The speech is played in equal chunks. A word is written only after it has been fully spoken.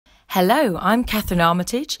Hello, I'm Catherine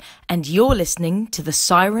Armitage, and you're listening to the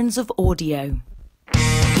Sirens of Audio.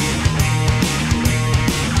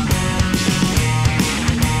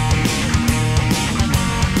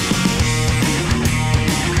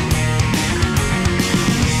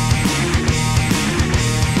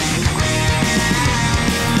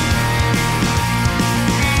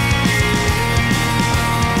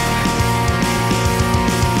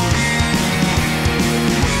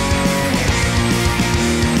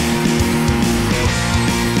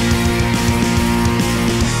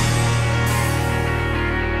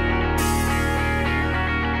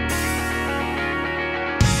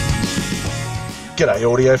 G'day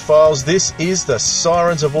audiophiles, this is the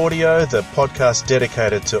Sirens of Audio, the podcast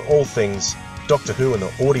dedicated to all things Doctor Who and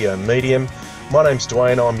the audio medium. My name's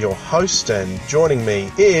Dwayne, I'm your host, and joining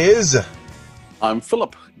me is... I'm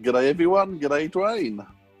Philip. G'day everyone, g'day Dwayne.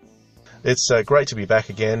 It's great to be back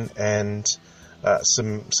again, and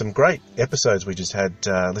some great episodes we just had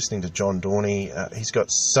listening to John Dorney. He's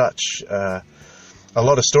got such... a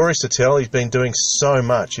lot of stories to tell. He's been doing so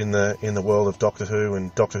much in the world of Doctor Who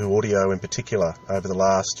and Doctor Who audio in particular over the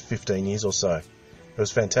last 15 years or so. It was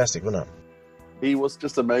fantastic, wasn't it? He was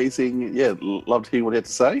just amazing. Yeah, loved hearing what he had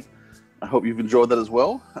to say. I hope you've enjoyed that as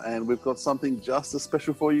well. And we've got something just as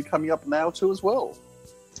special for you coming up now too as well.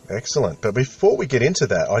 Excellent. But before we get into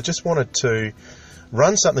that, I just wanted to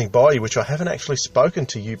run something by you which I haven't actually spoken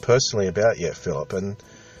to you personally about yet, Philip. And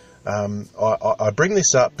I bring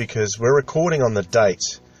this up because we're recording on the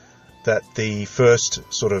date that the first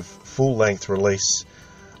sort of full-length release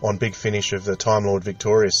on Big Finish of the Time Lord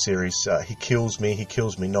Victorious series, He Kills Me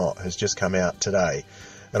Not, has just come out today.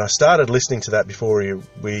 And I started listening to that before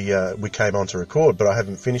we came on to record, but I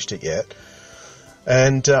haven't finished it yet.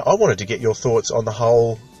 And I wanted to get your thoughts on the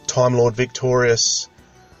whole Time Lord Victorious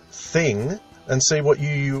thing and see what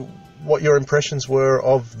your impressions were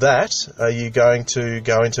of that. Are you going to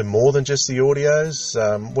go into more than just the audios?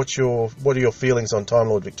 What are your feelings on Time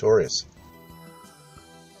Lord Victorious?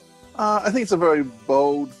 I think it's a very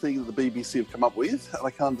bold thing that the BBC have come up with, and I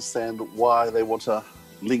can't understand why they want to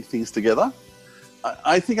link things together.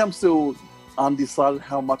 I think I'm still undecided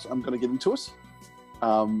how much I'm going to get into it.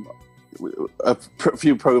 A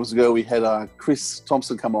few programs ago, we had Chris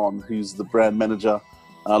Thompson come on, who's the brand manager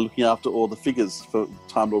looking after all the figures for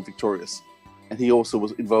Time Lord Victorious, and he also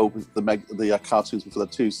was involved with the cartoons for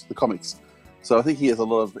that too, the comics. So I think he has a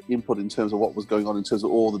lot of input in terms of what was going on in terms of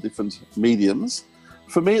all the different mediums.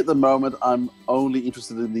 For me at the moment, I'm only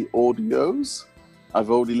interested in the audios.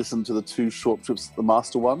 I've already listened to the two short trips, the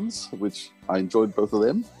master ones, which I enjoyed both of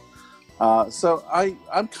them. So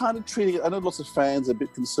I'm kind of treating it. I know lots of fans are a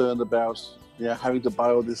bit concerned about having to buy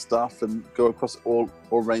all this stuff and go across all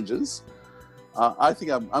ranges. I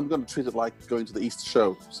think I'm going to treat it like going to the Easter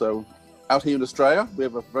show. So out here in Australia, we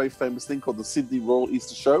have a very famous thing called the Sydney Royal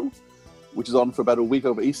Easter Show, which is on for about a week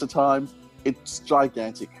over Easter time. It's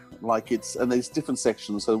gigantic. And there's different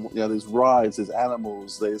sections. So, there's rides, there's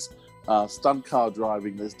animals, there's stunt car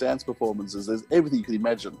driving, there's dance performances, there's everything you can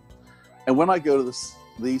imagine. And when I go to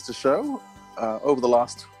the Easter show, over the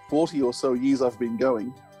last 40 or so years I've been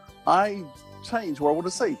going, I change what I want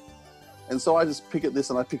to see. And so I just pick at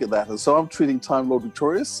this and I pick at that. And so I'm treating Time Lord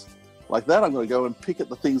Victorious like that. I'm going to go and pick at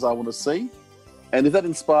the things I want to see. And if that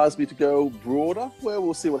inspires me to go broader, well,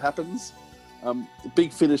 we'll see what happens.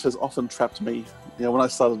 Big Finish has often trapped me. When I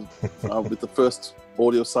started with the first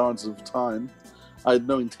audio Sirens of Time, I had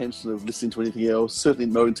no intention of listening to anything else, certainly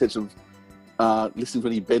no intention of listening to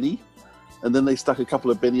any Benny. And then they stuck a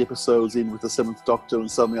couple of Benny episodes in with the Seventh Doctor, and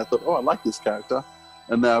suddenly I thought, I like this character.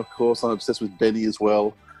 And now, of course, I'm obsessed with Benny as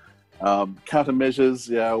well.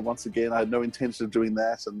 Countermeasures, once again, I had no intention of doing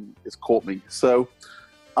that, and it's caught me. So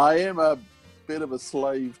I am a bit of a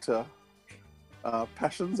slave to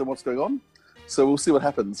passions and what's going on. So we'll see what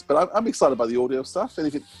happens. But I'm excited by the audio stuff, and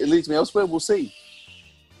if it leads me elsewhere, we'll see.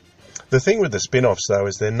 The thing with the spin-offs, though,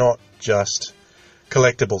 is they're not just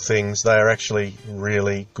collectible things. They are actually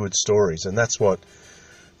really good stories, and that's what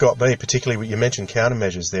got me, particularly you mentioned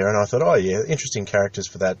Countermeasures there, and I thought, interesting characters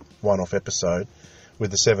for that one-off episode with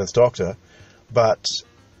the Seventh Doctor. But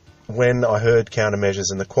when I heard Countermeasures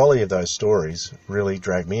and the quality of those stories really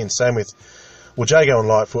dragged me in. Same with, Jago and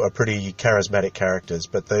Lightfoot are pretty charismatic characters,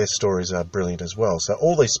 but their stories are brilliant as well. So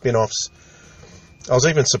all these spin-offs, I was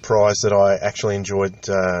even surprised that I actually enjoyed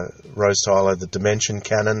Rose Tyler, the Dimension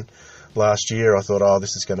canon last year. I thought,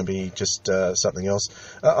 this is going to be just something else.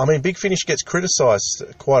 Big Finish gets criticised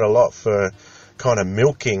quite a lot for kind of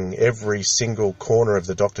milking every single corner of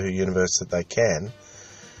the Doctor Who universe that they can.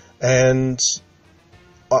 And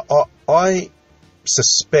I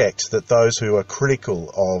suspect that those who are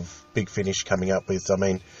critical of Big Finish coming up with,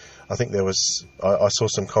 I think I saw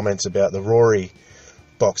some comments about the Rory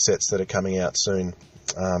box sets that are coming out soon,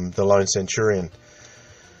 the Lone Centurion.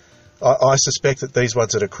 I suspect that these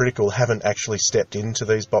ones that are critical haven't actually stepped into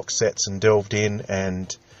these box sets and delved in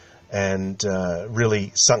and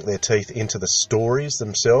really sunk their teeth into the stories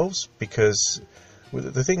themselves, because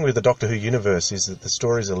the thing with the Doctor Who universe is that the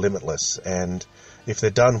stories are limitless, and if they're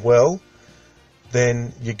done well,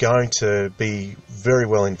 then you're going to be very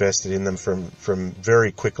well invested in them from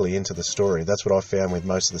very quickly into the story. That's what I found with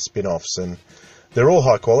most of the spin-offs, and they're all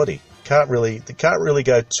high quality. Can't really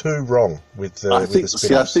go too wrong with the spin-offs.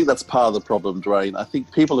 See, I think that's part of the problem, Dwayne. I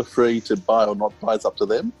think people are free to buy or not buy. It's up to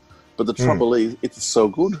them. But the trouble is, it's so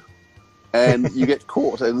good, and you get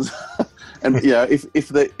caught. And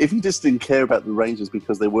if you just didn't care about the Rangers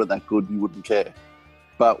because they weren't that good, you wouldn't care.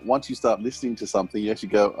 But once you start listening to something, you actually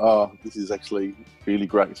go, "Oh, this is actually really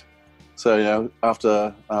great." So,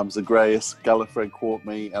 after Zagreus, Gallifrey caught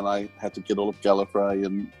me, and I had to get all of Gallifrey,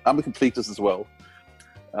 and I'm a completist as well.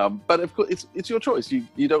 But of course, it's your choice.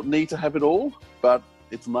 You don't need to have it all, but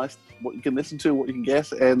it's nice what you can listen to, what you can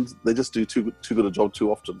get, and they just do too good a job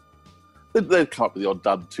too often. They come up with the odd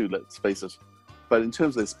dud too, let's face it. But in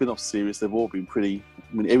terms of their spin-off series, they've all been pretty.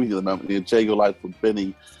 I mean, everything at the moment. Jago Lightfoot,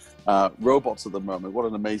 Benny, Robots at the moment. What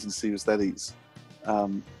an amazing series that is.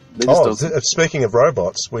 Speaking of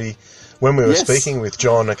robots, when we were speaking with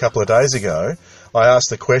John a couple of days ago, I asked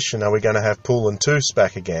the question, are we going to have Pool and Toos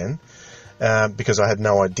back again? Because I had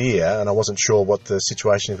no idea, and I wasn't sure what the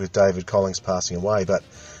situation is with David Collins passing away. But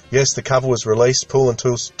yes, the cover was released. Pool and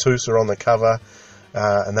Toos are on the cover,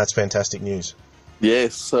 and that's fantastic news.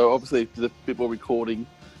 Yes, so obviously did a bit more recording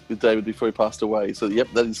with David before he passed away. So, yep,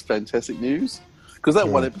 that is fantastic news. Because that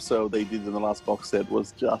one episode they did in the last box set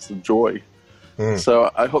was just a joy.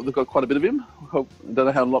 So I hope they've got quite a bit of him. I don't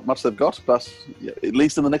know how much they've got, but at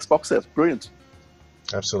least in the next box set. Brilliant.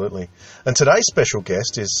 Absolutely. And today's special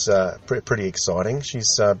guest is pretty exciting.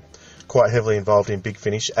 She's quite heavily involved in Big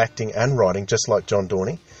Finish, acting and writing, just like John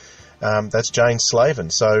Dorney. That's Jane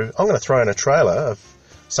Slavin. So I'm going to throw in a trailer of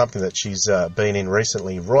something that she's been in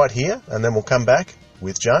recently right here, and then we'll come back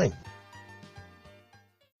with Jane.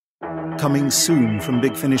 Coming soon from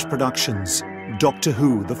Big Finish Productions, Doctor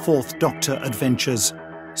Who, The Fourth Doctor Adventures,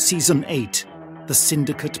 Season 8, The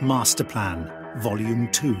Syndicate Master Plan, Volume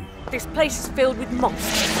 2. This place is filled with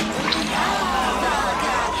monsters.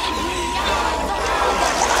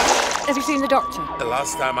 Have you seen the Doctor? The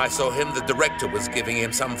last time I saw him, the director was giving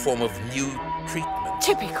him some form of new treatment.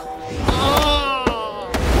 Typical.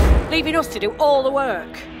 Leaving us to do all the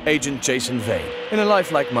work. Agent Jason Vane. In a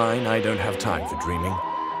life like mine, I don't have time for dreaming.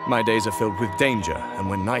 My days are filled with danger, and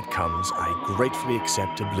when night comes, I gratefully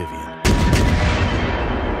accept oblivion.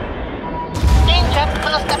 Danger,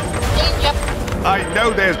 Master! Danger! I know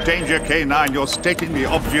there's danger, K9. You're stating the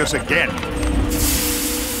obvious again.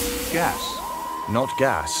 Gas. Not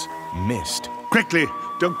gas. Mist. Quickly!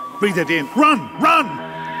 Don't breathe it in. Run! Run!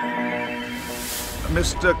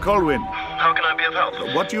 Mr. Colwyn. How can I be of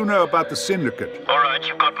help? What do you know about the Syndicate? All right,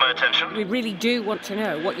 you've got my attention. We really do want to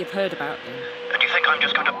know what you've heard about them. And you think I'm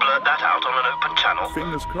just going to blurt that out on an open channel?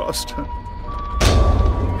 Fingers crossed.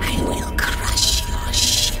 I will crush your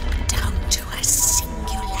ship down to a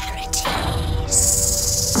singularity.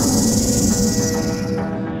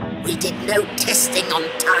 We did no testing on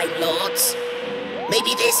Time Lords.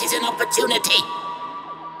 Maybe this is an opportunity.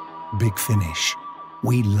 Big Finish.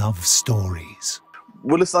 We love stories.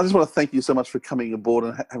 Well, listen, I just want to thank you so much for coming aboard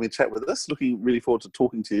and having a chat with us. Looking really forward to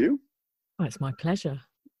talking to you. Oh, it's my pleasure.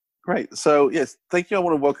 Great. So, yes, thank you. I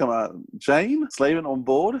want to welcome Jane Slavin on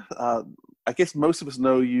board. I guess most of us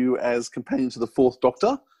know you as companion to the Fourth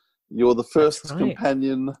Doctor. You're the first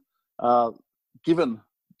companion given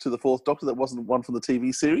to the Fourth Doctor that wasn't one from the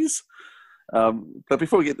TV series. But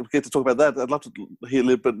before we get to talk about that, I'd love to hear a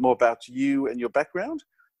little bit more about you and your background.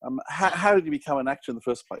 How did you become an actor in the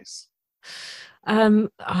first place?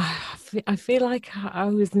 I feel like I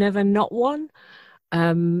was never not one.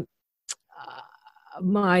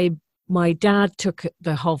 My dad took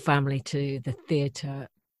the whole family to the theatre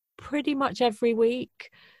pretty much every week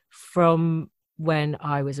from when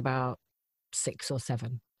I was about 6 or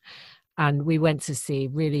 7. And we went to see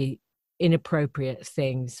really inappropriate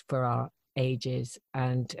things for our ages,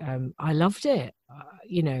 and I loved it,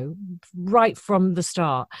 right from the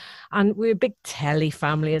start. And we're a big telly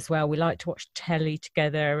family as well. We like to watch telly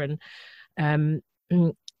together, and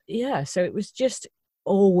so it was just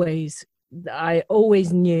I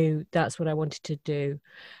always knew that's what I wanted to do,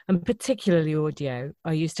 and particularly audio.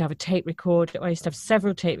 I used to have a tape recorder. I used to have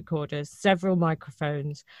several tape recorders, several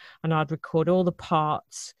microphones, and I'd record all the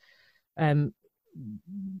parts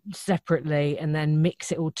separately and then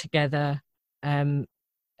mix it all together.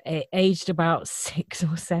 Aged about 6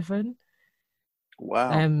 or 7.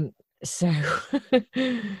 Wow. So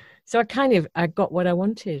I got what I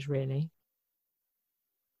wanted, really.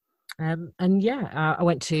 And yeah, I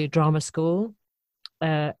went to drama school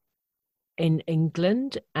in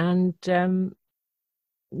England, and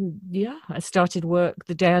yeah, I started work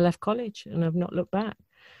the day I left college, and I've not looked back.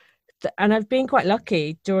 And I've been quite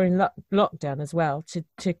lucky during lockdown as well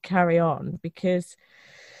to carry on, because,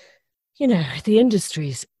 you know, the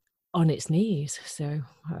industry's on its knees. So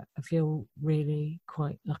I feel really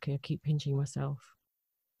quite lucky. I keep pinching myself.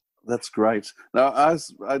 That's great. Now, I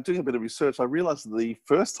was doing a bit of research. I realised that the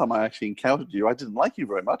first time I actually encountered you, I didn't like you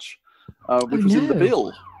very much, which was in The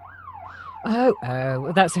Bill. Oh,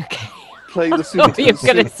 well, that's okay. Playing the super. You're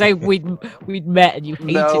going to say we'd met and you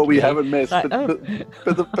hated No, we me. haven't met. Like,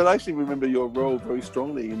 but I actually remember your role very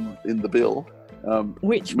strongly in The Bill.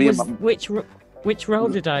 Which role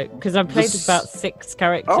did I? Because I played about 6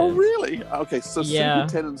 characters. Oh, really? Okay, so Susan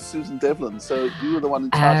Tennant, Susan Devlin. So you were the one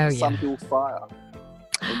in charge of Sun Hill Fire.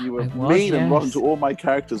 And you were mean and rotten to all my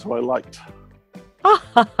characters who I liked.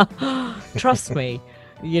 Trust me,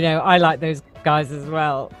 you know, I like those guys as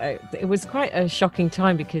well. It was quite a shocking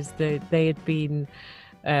time, because they had been,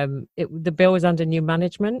 the Bill was under new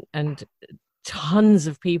management, and tons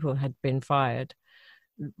of people had been fired,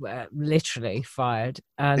 literally fired.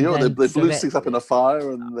 And you know, they blew things up in a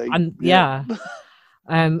fire, and they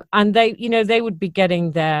and they, you know, they would be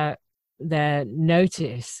getting their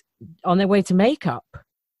notice on their way to makeup,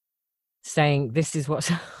 saying this is what's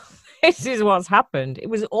happened. It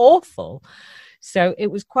was awful. So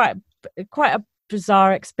it was quite a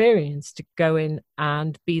bizarre experience to go in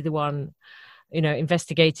and be the one, you know,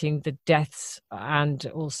 investigating the deaths, and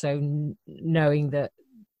also knowing that,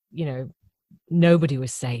 you know, nobody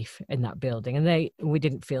was safe in that building, and we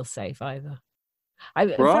didn't feel safe either.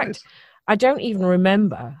 In fact, I don't even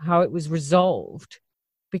remember how it was resolved,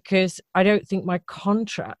 because I don't think my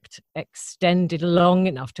contract extended long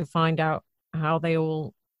enough to find out how they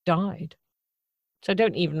all died. So I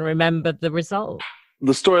don't even remember the result.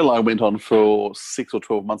 The storyline went on for 6 or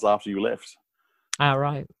 12 months after you left. Ah,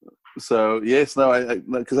 right. So, yes, no,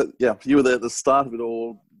 because you were there at the start of it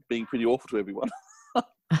all, being pretty awful to everyone.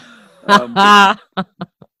 But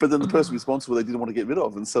then the person responsible, they didn't want to get rid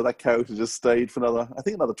of, and so that character just stayed for another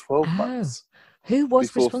 12 months. Who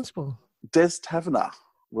was responsible? Des Taverner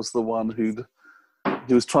was the one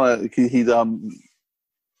he was trying to, he'd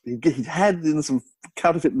had in some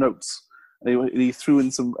counterfeit notes, and he threw in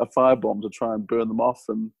a firebomb to try and burn them off,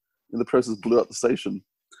 and in the process blew up the station.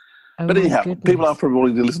 Oh, but anyhow, people aren't probably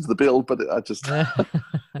willing to listen to The Bill, but I just,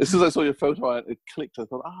 as soon as I saw your photo, it clicked. I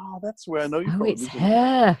thought, that's where I know you from. It's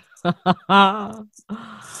her. Now,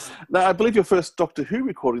 I believe your first Doctor Who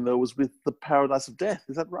recording, though, was with The Paradise of Death.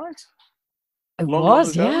 Is that right? It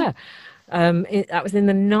was, yeah. That was in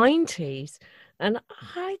the 90s. And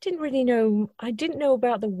I didn't know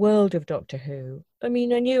about the world of Doctor Who. I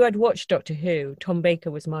mean, I knew I'd watched Doctor Who. Tom Baker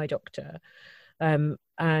was my doctor.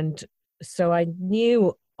 And so I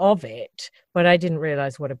knew of it, but I didn't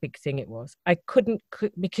realize what a big thing it was. I couldn't,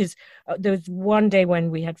 because there was one day when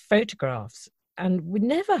we had photographs, and we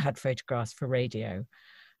never had photographs for radio.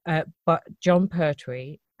 But Jon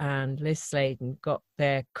Pertwee and Liz Sladen got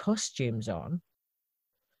their costumes on,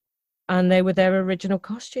 and they were their original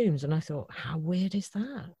costumes. And I thought, how weird is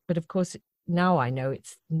that? But of course, now I know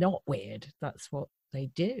it's not weird. That's what they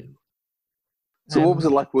do. So what was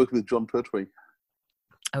it like working with Jon Pertwee?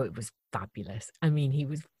 Oh, it was fabulous. I mean, he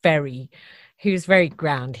was very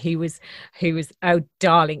grand. He was, oh,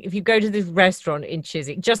 darling, if you go to this restaurant in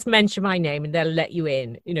Chiswick, just mention my name and they'll let you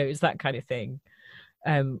in. You know, it's that kind of thing.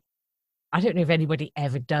 I don't know if anybody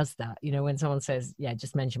ever does that. You know, when someone says, yeah,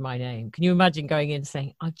 just mention my name. Can you imagine going in and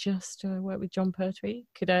saying, I just work with Jon Pertwee.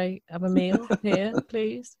 Could I have a meal here,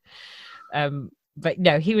 please? But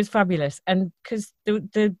no, he was fabulous. And because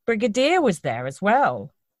the Brigadier was there as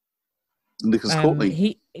well. Nicholas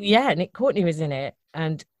Courtney. Nick Courtney was in it.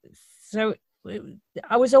 And so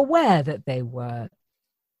I was aware that they were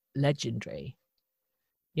legendary,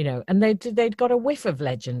 you know, and they'd got a whiff of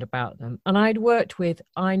legend about them. And I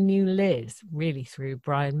knew Liz really through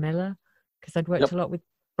Brian Miller, because I'd worked a lot with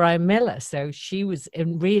Brian Miller. So she was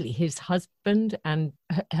really his husband and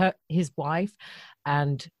his wife.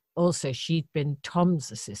 And also she'd been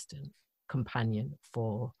Tom's assistant companion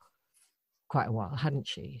for quite a while, hadn't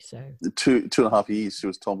she? So 2.5 years she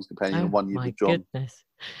was Tom's companion, and 1 year with John. My goodness.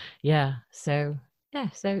 Yeah. So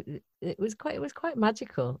it was quite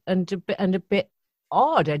magical and a bit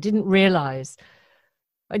odd. I didn't realize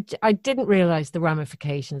I didn't realize the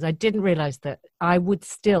ramifications. I didn't realize that I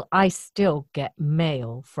still get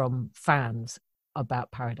mail from fans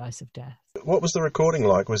about Paradise of Death. What was the recording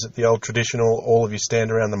like? Was it the old traditional, all of you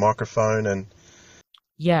stand around the microphone and...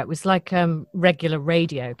 Yeah, it was like regular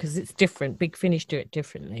radio, because it's different. Big Finish do it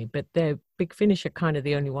differently, but the Big Finish are kind of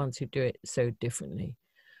the only ones who do it so differently.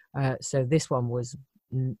 So this one was,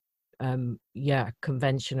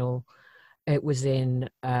 conventional. It was in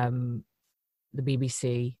the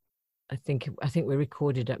BBC. I think we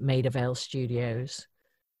recorded at Maida Vale Studios.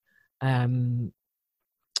 It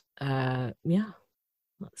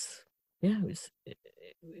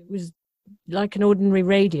was like an ordinary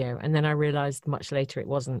radio, and then I realized much later it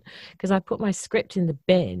wasn't, because I put my script in the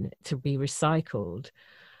bin to be recycled,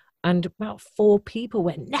 and about 4 people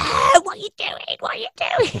went, "No, what are you doing?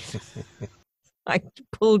 I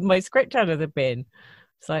pulled my script out of the bin.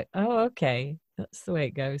 It's like, oh, okay, that's the way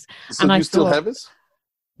it goes. So and do I you still have it?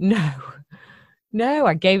 No,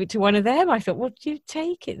 I gave it to one of them. I thought, well, you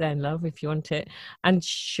take it then, love, if you want it. And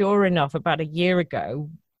sure enough, about a year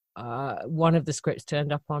ago, one of the scripts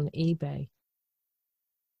turned up on eBay.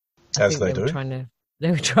 As they do.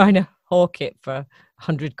 They were trying to hawk it for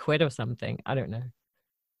 100 quid or something. I don't know.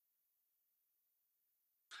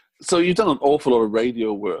 So you've done an awful lot of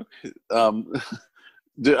radio work.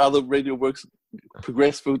 Do other radio works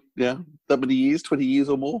progress for that many years, 20 years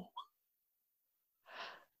or more?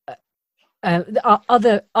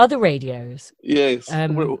 Other radios? Yes.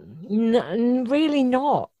 Really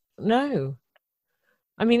not. No.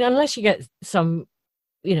 I mean, unless you get some,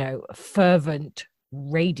 fervent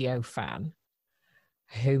radio fan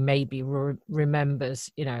who maybe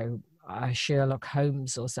remembers, Sherlock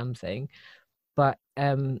Holmes or something. But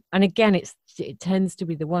and again, it tends to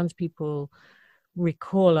be the ones people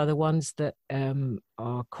recall are the ones that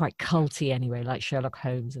are quite culty anyway, like Sherlock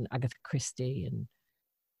Holmes and Agatha Christie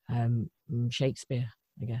and Shakespeare,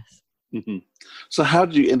 I guess. Mm-hmm. So how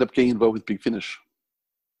did you end up getting involved with Big Finish?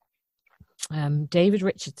 David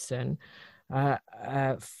Richardson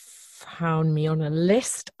found me on a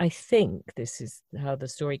list. I think this is how the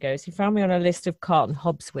story goes. He found me on a list of Carlton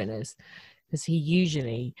Hobbs winners, because he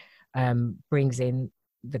usually brings in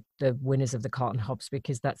the winners of the Carlton Hobbs,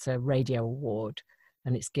 because that's a radio award,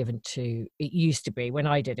 and it's given to, it used to be, when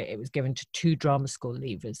I did it, it was given to 2 drama school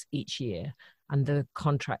leavers each year, and the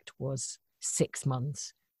contract was 6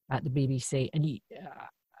 months at the BBC, and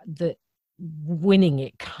the winning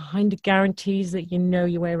it kind of guarantees that you know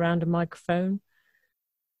your way around a microphone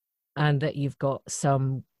and that you've got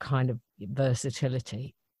some kind of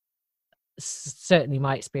versatility. Certainly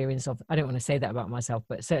my experience of, I don't want to say that about myself,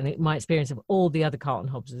 but certainly my experience of all the other Carlton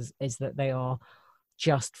Hobbs is that they are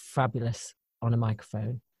just fabulous on a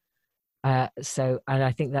microphone. And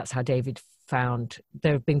I think that's how David found,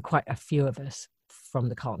 there have been quite a few of us from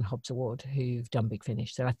the Carlton Hobbs Award who've done Big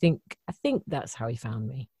Finish. So I think that's how he found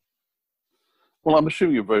me. Well, I'm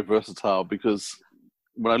assuming you're very versatile, because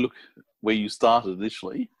when I look where you started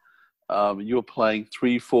initially, you were playing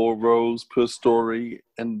 3-4 roles per story,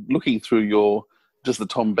 and looking through the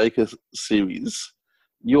Tom Baker series,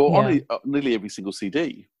 you're on nearly every single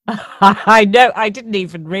CD. I know. I didn't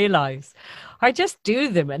even realize. I just do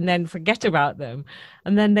them and then forget about them,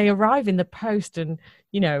 and then they arrive in the post, and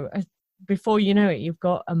before you know it, you've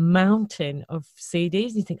got a mountain of CDs.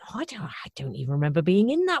 And you think, I don't even remember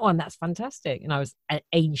being in that one. That's fantastic. And I was an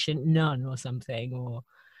ancient nun or something, or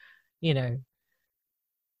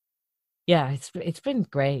yeah, it's been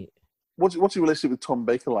great. What's your relationship with Tom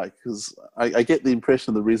Baker like? Because I get the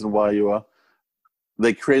impression the reason why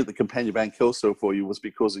they created the companion band Kelso for you was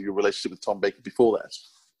because of your relationship with Tom Baker before that.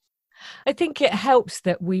 I think it helps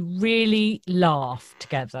that we really laugh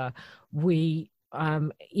together. We,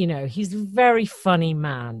 he's a very funny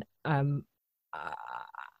man. I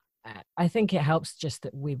think it helps just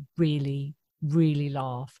that we really, really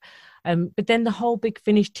laugh. But then the whole Big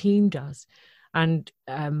Finish team does. And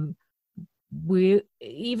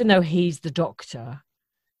even though he's the Doctor,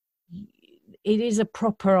 it is a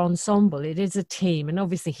proper ensemble. It is a team, and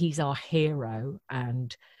obviously he's our hero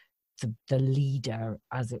and the leader,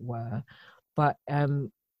 as it were. But the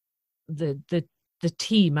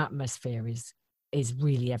team atmosphere is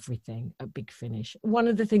really everything at Big Finish. One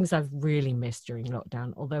of the things I've really missed during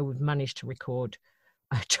lockdown, although we've managed to record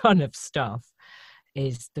a ton of stuff,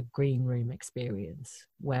 is the green room experience,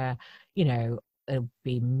 where it'll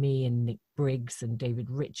be me and Nick Briggs and David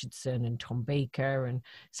Richardson and Tom Baker and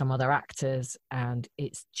some other actors, and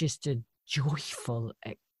it's just a joyful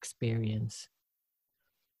experience.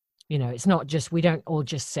 It's not just, we don't all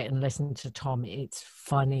just sit and listen to Tom. It's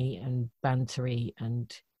funny and bantery,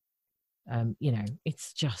 and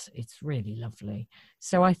It's really lovely.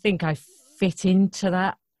 So I think I fit into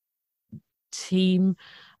that team,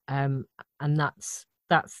 and that's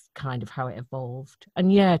kind of how it evolved.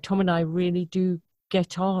 And yeah, Tom and I really do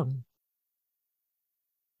get on.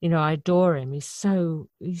 I adore him. He's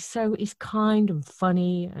kind and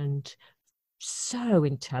funny and so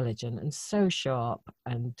intelligent and so sharp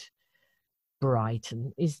and bright,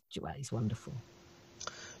 and he's wonderful.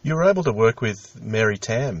 You were able to work with Mary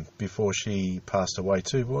Tam before she passed away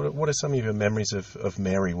too. What are some of your memories of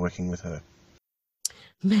Mary working with her?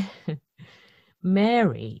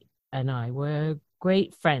 Mary and I were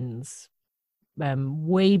great friends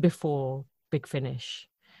way before Big Finish.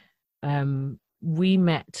 We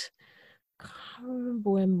met, I can't remember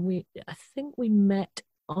when I think we met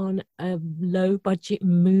on a low budget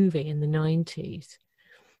movie in the 90s.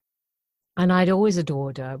 And I'd always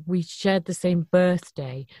adored her. We shared the same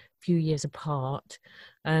birthday, a few years apart.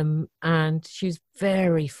 And she was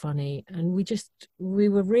very funny. And we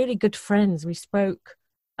were really good friends. We spoke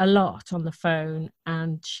a lot on the phone,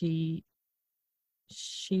 and she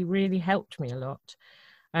really helped me a lot.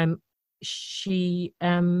 She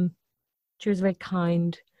was very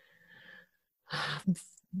kind,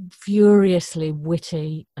 furiously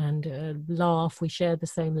witty, and laugh. We shared the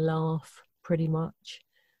same laugh pretty much.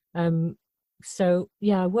 So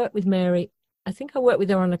yeah, I worked with Mary. I think I worked with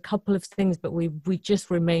her on a couple of things, but we just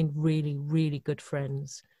remained really, really good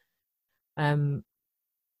friends. I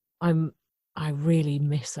really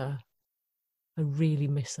miss her. I really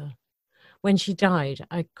miss her. When she died,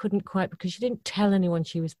 I couldn't quite, because she didn't tell anyone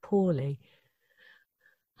she was poorly.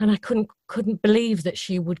 And I couldn't believe that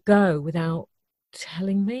she would go without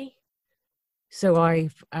telling me. So I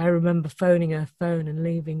remember phoning her phone and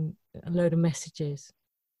leaving a load of messages,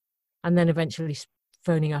 and then eventually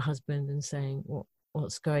phoning her husband and saying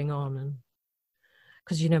what's going on. And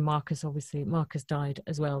because Marcus died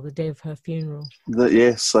as well the day of her funeral.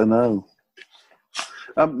 Yes, I know.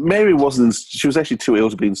 Mary she was actually too ill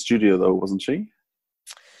to be in studio though, wasn't she?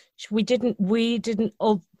 We didn't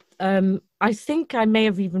I think I may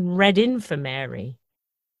have even read in for Mary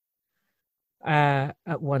at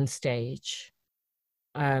one stage.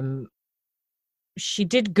 She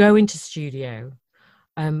did go into studio,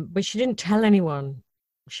 but she didn't tell anyone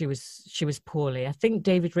she was poorly. I think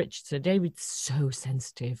David's so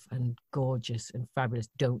sensitive and gorgeous and fabulous.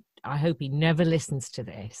 I hope he never listens to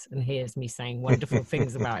this and hears me saying wonderful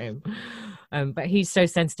things about him. But he's so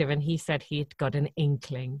sensitive, and he said he had got an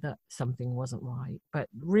inkling that something wasn't right. But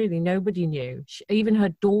really, nobody knew. Even her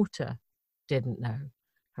daughter didn't know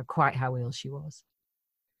quite how ill she was.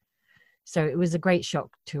 So it was a great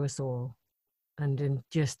shock to us all, and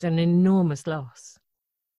just an enormous loss.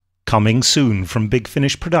 Coming soon from Big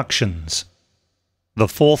Finish Productions. The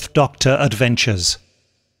Fourth Doctor Adventures.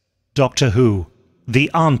 Doctor Who, The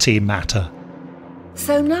Auntie Matter.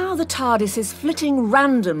 So now the TARDIS is flitting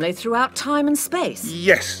randomly throughout time and space?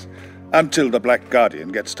 Yes, until the Black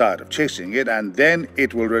Guardian gets tired of chasing it, and then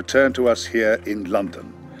it will return to us here in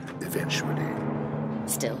London, eventually.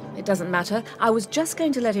 Still, it doesn't matter. I was just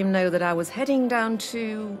going to let him know that I was heading down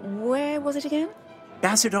to... where was it again?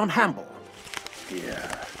 Basildon-Hamble.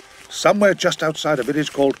 Yeah. Somewhere just outside a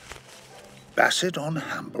village called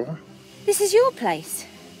Basildon-Hamble. This is your place?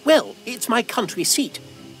 Well, it's my country seat.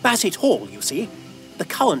 Bassett Hall, you see. The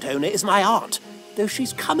current owner is my aunt, though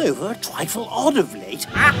she's come over a trifle odd of late.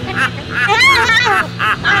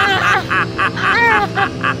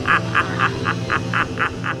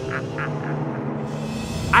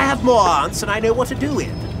 I have more aunts than I know what to do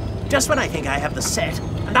with. Just when I think I have the set,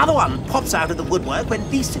 another one pops out of the woodwork when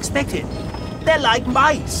least expected. They're like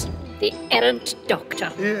mice. The errant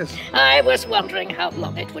doctor. Yes. I was wondering how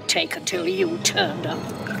long it would take until you turned up.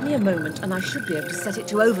 Give me a moment and I should be able to set it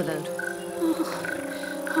to overload.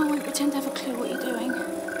 Oh, I won't pretend to have a clue what you're doing.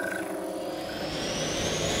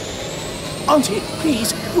 Auntie,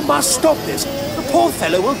 please, you must stop this. The poor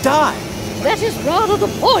fellow will die. That is rather the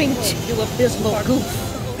point, you abysmal goof.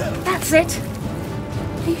 That's it.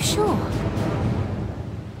 Are you sure?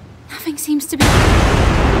 Nothing seems to be...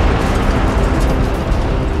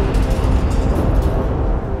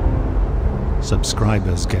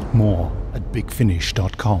 Subscribers get more at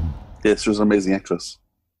bigfinish.com. Yes, she was an amazing actress.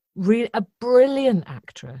 Really, a brilliant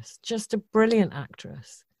actress. Just a brilliant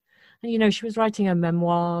actress. And, she was writing her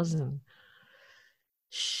memoirs, and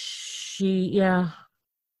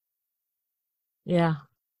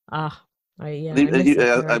I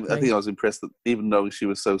think I was impressed that even though she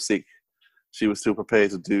was so sick, she was still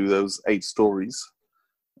prepared to do those 8 stories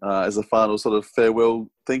as a final sort of farewell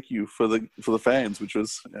thank you for the fans, which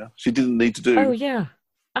was she didn't need to do. Oh yeah,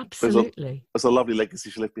 Absolutely. That's a lovely legacy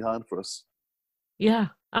she left behind for us. Yeah,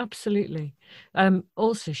 absolutely.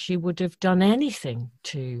 Also, she would have done anything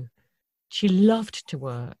to. She loved to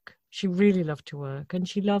work. She really loved to work, and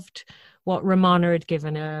she loved what Romana had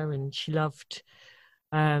given her, and she loved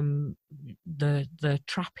the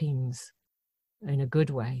trappings, in a good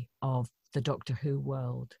way, of the Doctor Who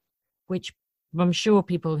world, which I'm sure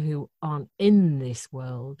people who aren't in this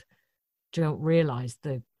world don't realise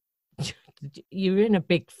that you're in a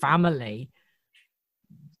big family,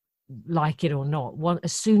 like it or not.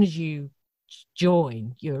 As soon as you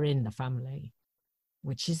join, you're in the family,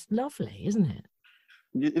 which is lovely, isn't it?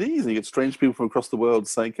 It is. You get strange people from across the world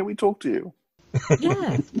saying, "Can we talk to you?"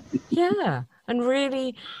 Yeah. And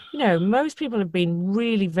really, most people have been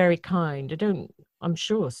really very kind. I'm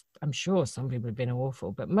sure some people have been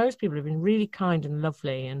awful, but most people have been really kind and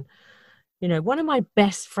lovely. And, one of my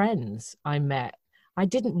best friends I met, I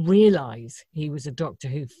didn't realize he was a Doctor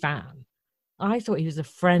Who fan. I thought he was a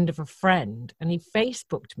friend of a friend, and he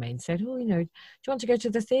Facebooked me and said, "Oh, do you want to go to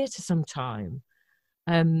the theatre sometime?"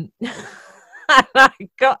 And I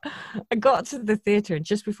got to the theatre, and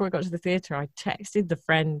just before I got to the theatre, I texted the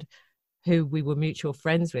friend who we were mutual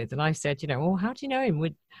friends with, and I said, "Oh, how do you know him?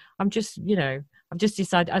 I've just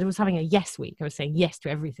decided." I was having a yes week. I was saying yes to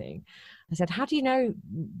everything. I said, "How do you know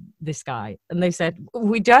this guy?" And they said,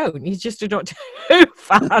 "We don't. He's just a Doctor Who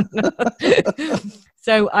fan."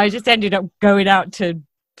 So I just ended up going out to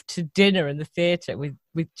dinner in the theatre with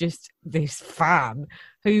just this fan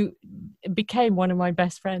who became one of my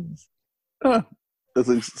best friends. That's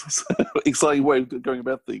an exciting way of going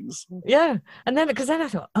about things. Yeah. And then, because then I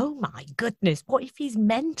thought, oh my goodness, what if he's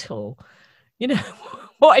mental?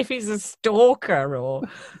 What if he's a stalker?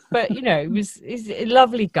 But he's a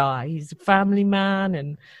lovely guy. He's a family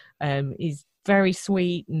man, and he's very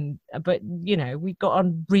sweet. But we got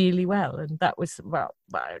on really well. And that was about,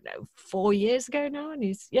 I don't know, 4 years ago now. And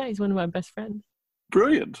he's one of my best friends.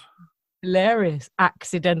 Brilliant. Hilarious.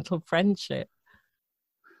 Accidental friendship.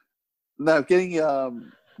 Now, getting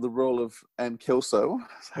the role of Anne Kelso,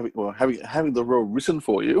 having the role written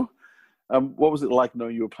for you, what was it like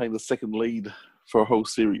knowing you were playing the second lead for a whole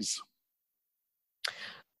series?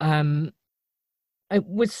 It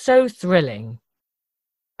was so thrilling.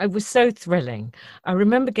 It was so thrilling. I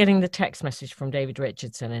remember getting the text message from David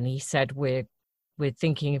Richardson, and he said, we're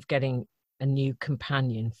thinking of getting a new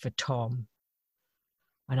companion for Tom.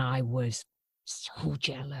 And I was so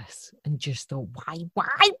jealous and just thought, why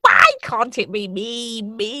can't it be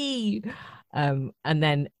me? And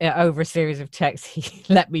then over a series of texts, he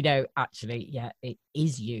let me know, actually, yeah, it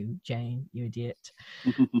is you, Jane, you idiot.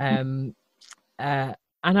 And I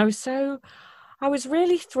was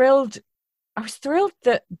really thrilled. I was thrilled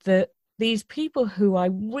that these people who I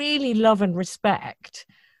really love and respect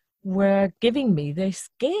were giving me this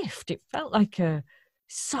gift. It felt like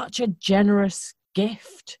such a generous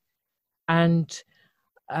gift. And,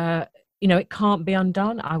 it can't be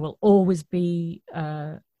undone. I will always be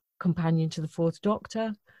a companion to the Fourth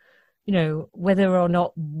Doctor. Whether or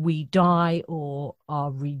not we die or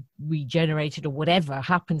are regenerated or whatever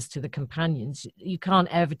happens to the companions, you can't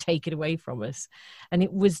ever take it away from us. And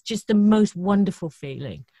it was just the most wonderful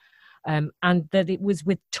feeling. And that it was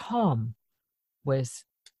with Tom was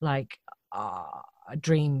like a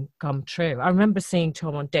dream come true. I remember seeing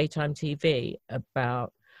Tom on daytime TV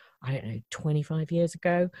about, I don't know, 25 years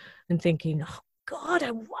ago, and thinking, oh God,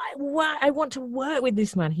 I want to work with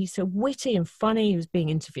this man. He's so witty and funny. He was being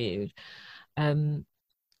interviewed. And,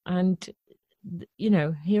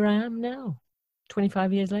 here I am now,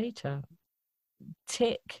 25 years later.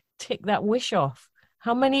 Tick that wish off.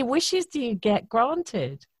 How many wishes do you get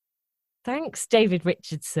granted? Thanks, David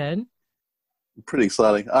Richardson. Pretty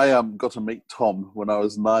exciting. I got to meet Tom when I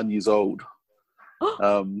was 9 years old.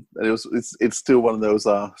 And it's still one of those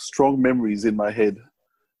strong memories in my head.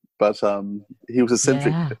 But he was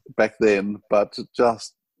eccentric back then, but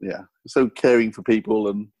just so caring for people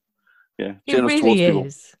and generous towards people.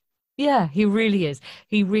 Yeah, he really is.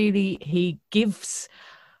 He gives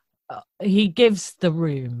the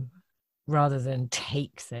room rather than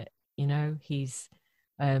takes it. He's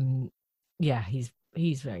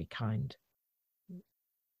he's very kind.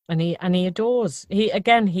 And he adores.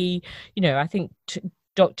 I think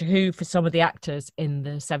Doctor Who, for some of the actors in the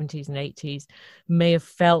 70s and 80s, may have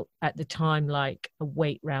felt at the time like a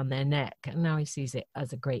weight round their neck, and now he sees it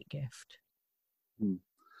as a great gift.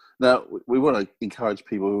 Now, we want to encourage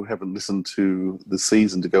people who haven't listened to the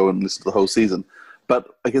season to go and listen to the whole season. But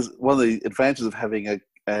I guess one of the advantages of having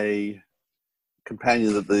a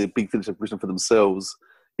companion that the Big Finish have written for themselves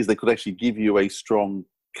is they could actually give you a strong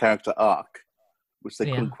character arc which they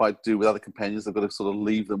couldn't quite do with other companions. They've got to sort of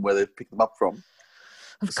leave them where they've picked them up from.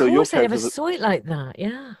 Of course, I never saw it like that.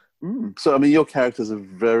 Yeah. So, I mean, your character's a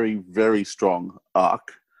very, very strong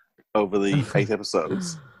arc over the 8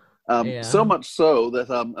 episodes. So much so that,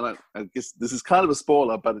 and I guess this is kind of a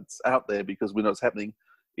spoiler, but it's out there because we know it's happening,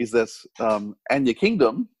 is that Anya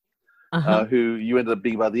Kingdom, who you ended up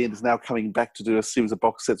being by the end, is now coming back to do a series of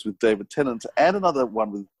box sets with David Tennant and another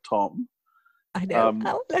one with Tom. I know.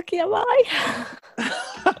 How lucky am I?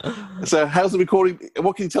 So how's the recording?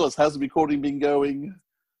 What can you tell us? How's the recording been going?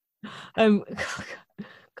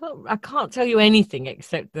 I can't tell you anything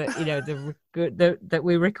except that that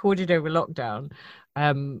we recorded over lockdown.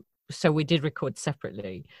 So we did record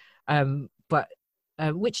separately. But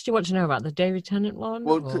which do you want to know about? The David Tennant one?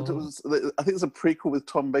 Well, I think it's a prequel with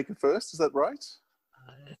Tom Baker first. Is that right?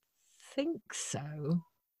 I think so.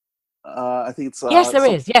 I think it's yes, there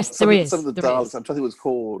is. Yes, there is. Some of the Daleks. I'm trying to think what it's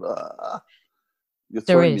called. You're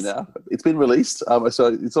throwing me now. It's been released. So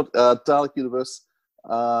it's not Dalek Universe.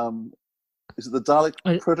 Is it the Dalek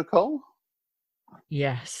Protocol?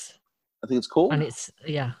 Yes. I think it's called. And it's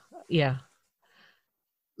yeah.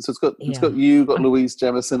 So it's got got Louise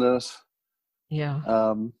Jameson in it.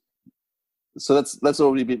 Yeah. So that's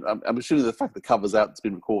already been. I'm assuming the fact the cover's out, it's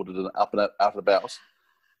been recorded and out and about.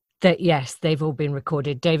 Yes, they've all been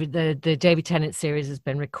recorded. The David Tennant series has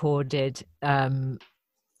been recorded, and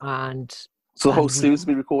so the whole series has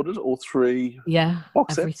been recorded, all 3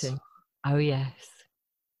 box everything. Sets? Oh yes.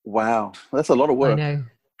 Wow, that's a lot of work. I know.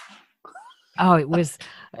 Oh, it was.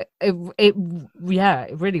 It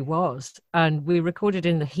really was. And we recorded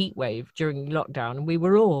in the heat wave during lockdown, and we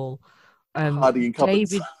were all hiding in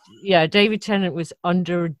cupboards. David Tennant was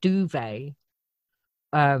under a duvet.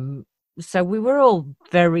 So we were all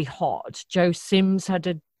very hot. Joe Sims had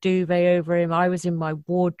a duvet over him. I was in my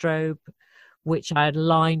wardrobe, which I had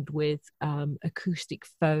lined with acoustic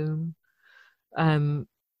foam.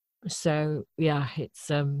 So yeah,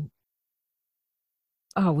 it's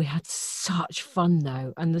we had such fun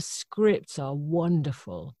though, and the scripts are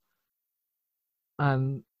wonderful.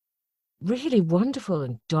 Really wonderful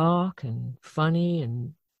and dark and funny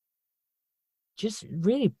and just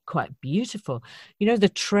really quite beautiful. You know, the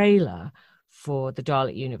trailer for the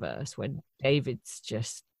Dalek universe, when David's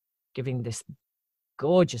just giving this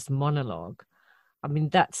gorgeous monologue. I mean,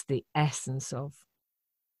 that's the essence of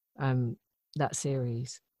that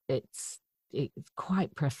series. It's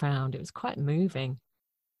quite profound. It was quite moving,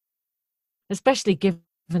 especially given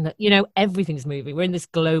that, you know, everything's moving. We're in this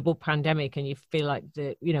global pandemic and you feel like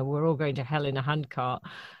we're all going to hell in a handcart.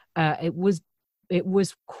 It was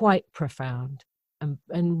quite profound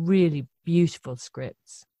and really beautiful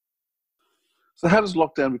scripts. So how does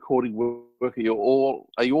lockdown recording work? Are you all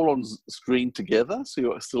on screen together? So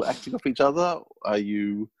you're still acting off each other?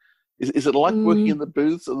 Is it like working in the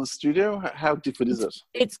booths in the studio? How different is it?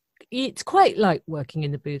 It's quite like working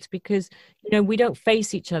in the booths because, we don't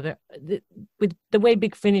face each other. With the way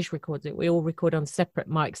Big Finish records it, we all record on separate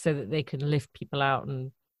mics so that they can lift people out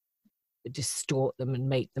and distort them and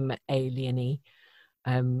make them alien-y.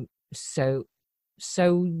 So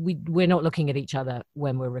we're not looking at each other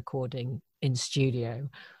when we're recording in studio.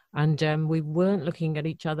 And we weren't looking at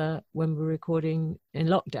each other when we were recording in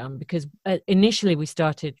lockdown because initially we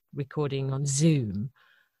started recording on Zoom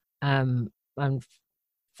and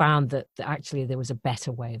found that actually there was a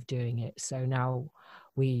better way of doing it. So now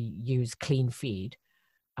we use Clean Feed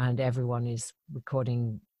and everyone is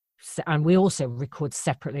recording. And we also record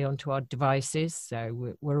separately onto our devices.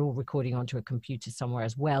 So we're all recording onto a computer somewhere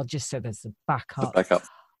as well, just so there's a backup.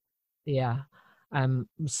 Yeah.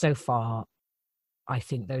 So far, I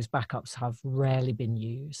think those backups have rarely been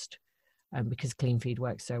used because Clean Feed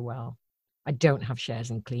works so well. I don't have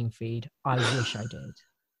shares in Clean Feed. I wish I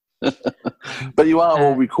did. But you are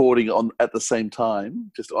all recording at the same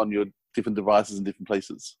time, just on your different devices in different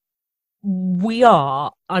places. We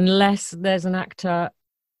are, unless there's an actor.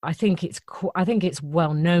 I think it's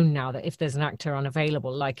well known now that if there's an actor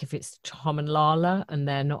unavailable, like if it's Tom and Lala and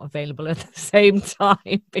they're not available at the same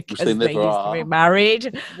time because they used to be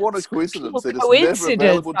married. What a coincidence!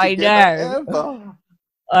 Coincidence! I know.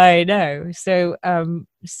 I know. So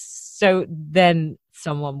then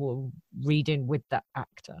someone will read in with that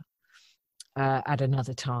actor at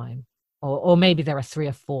another time, or maybe there are 3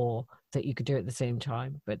 or 4 that you could do at the same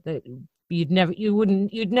time, but you'd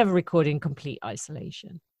never record in complete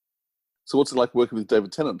isolation. So what's it like working with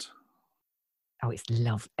David Tennant? Oh,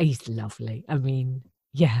 he's lovely. I mean,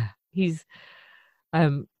 yeah, he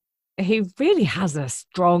really has a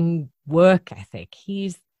strong work ethic.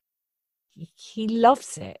 He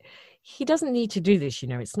loves it. He doesn't need to do this,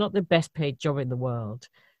 it's not the best paid job in the world.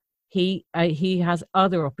 he has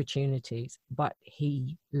other opportunities, but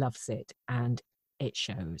he loves it, and it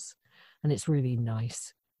shows. And it's really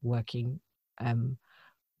nice working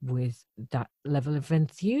with that level of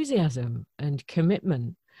enthusiasm and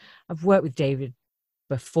commitment. I've worked with David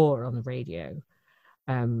before on the radio.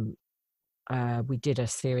 We did a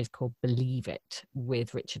series called Believe It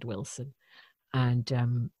with Richard Wilson, and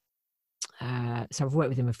so I've worked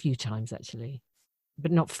with him a few times actually,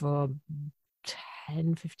 but not for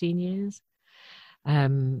 10-15 years.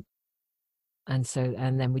 And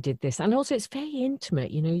then we did this, and also it's very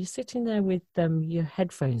intimate. You know, you're sitting there with your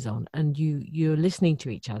headphones on, and you're listening to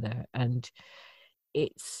each other, and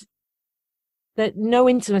it's that no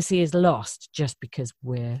intimacy is lost just because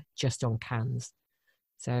we're just on cans.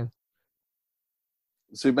 So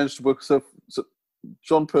you managed to work so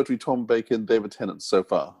Jon Pertwee, Tom Baker, and David Tennant so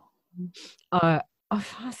far. I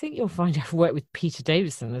think you'll find I've worked with Peter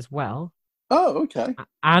Davison as well. Oh, okay.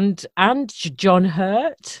 And John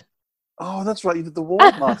Hurt. Oh, that's right. You did the War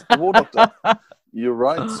Doctor. You're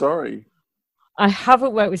right. Sorry. I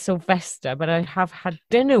haven't worked with Sylvester, but I have had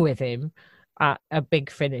dinner with him at a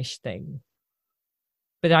Big Finish thing.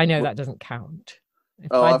 But I know that doesn't count.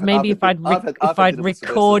 If I'd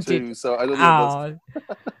recorded, too, so I don't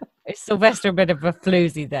think is Sylvester a bit of a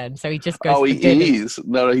floozy then? So he just goes. Oh, he is.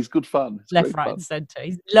 No, he's good fun. It's left, right, and centre.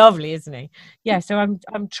 He's lovely, isn't he? Yeah. So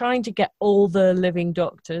I'm trying to get all the living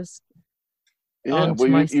doctors. Yeah. Well,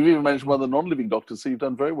 you've even managed one of the non-living doctors, so you've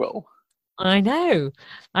done very well. I know.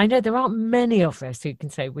 There aren't many of us who can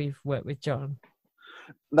say we've worked with John.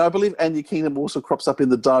 Now, I believe Andy Kingdom also crops up in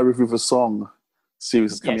the Diary of River Song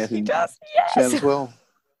series that's coming out in Jan as well.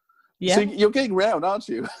 Yeah. So you're getting round, aren't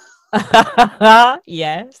you?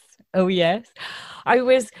 Yes. Oh, yes. I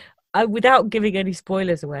was, without giving any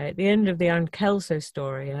spoilers away, at the end of the Anne Kelso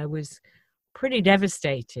story, I was pretty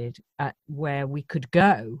devastated at where we could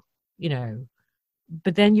go, you know.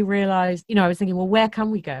 But then you realise, you know, I was thinking, well, where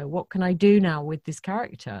can we go? What can I do now with this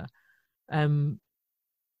character? And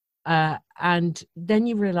then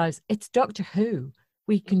you realise it's Doctor Who.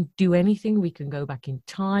 We can do anything. We can go back in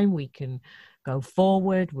time. We can go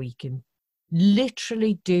forward. We can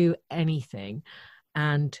literally do anything.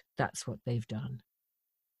 And that's what they've done.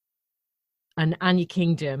 And Anya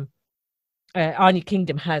Kingdom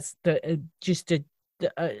has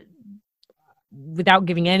without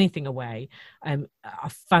giving anything away, a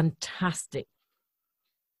fantastic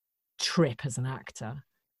trip as an actor.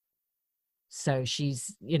 So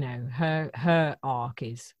she's, you know, her arc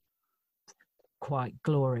is quite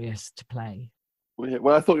glorious to play.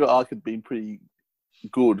 Well, I thought your arc had been pretty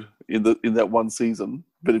good in that one season,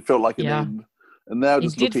 but it felt like an end. And now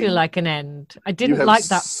it did feel like an end. I didn't like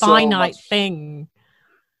that finite thing.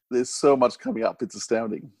 There's so much coming up; it's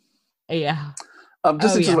astounding. Yeah.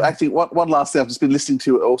 Just in terms of acting, one last thing I've just been listening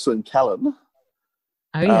to also in Callan.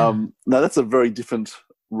 Oh yeah. Now that's a very different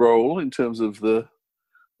role in terms of the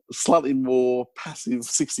slightly more passive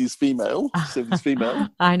 60s female, 70s female.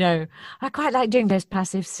 I know. I quite like doing those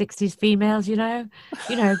passive 60s females, you know.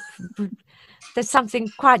 You know, there's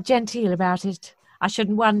something quite genteel about it. I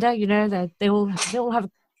shouldn't wonder, you know, they all have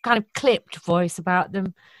a kind of clipped voice about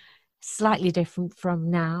them, slightly different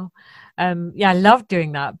from now. Yeah, I love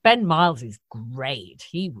doing that. Ben Miles is great.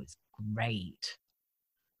 He was great.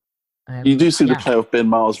 You do seem to play off Ben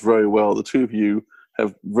Miles very well. The two of you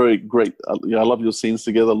have very great. I love your scenes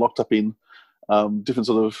together, locked up in different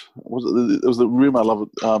sort of. It was the room I love,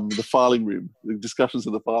 the filing room, the discussions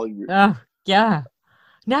in the filing room. Oh yeah,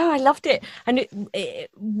 no, I loved it, and it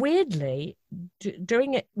weirdly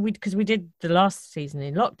doing it because we did the last season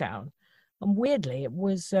in lockdown, and weirdly it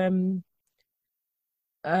was.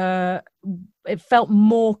 It felt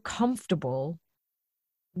more comfortable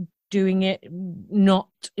doing it not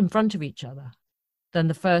in front of each other than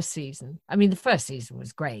the first season. I mean, the first season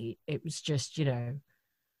was great. It was just, you know,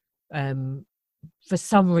 for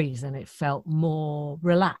some reason it felt more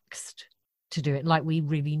relaxed to do it, like we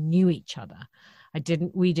really knew each other.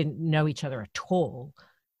 We didn't know each other at all.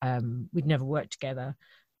 We'd never worked together.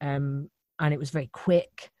 And it was very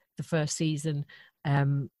quick, the first season.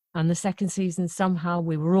 And the second season, somehow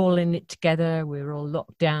we were all in it together. We were all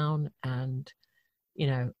locked down, and, you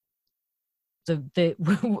know, the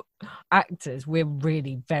actors, we're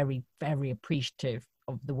really very, very appreciative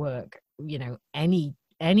of the work, you know, any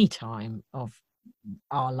time of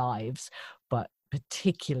our lives, but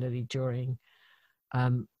particularly during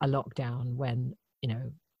a lockdown when, you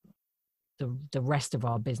know, the rest of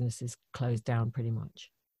our business is closed down pretty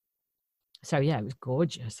much. So yeah, it was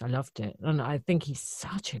gorgeous. I loved it. And I think he's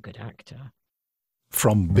such a good actor.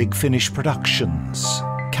 From Big Finish Productions,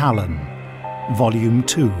 Callan, Volume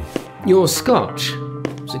 2. You're Scotch.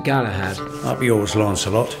 Sir Galahad. Up yours,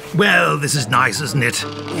 Lancelot. Well, this is nice, isn't it?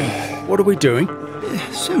 What are we doing?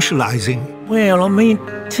 Socialising. Well, I mean,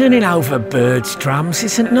 turning over birds' drums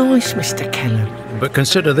isn't nice, Mr. Callan. But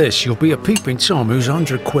consider this, you'll be a peeping Tom who's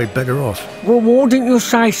 £100 better off. Well, why didn't you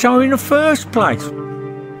say so in the first place?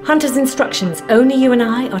 Hunter's instructions. Only you and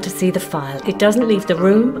I are to see the file. It doesn't leave the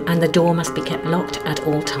room, and the door must be kept locked at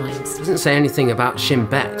all times. Doesn't say anything about Shin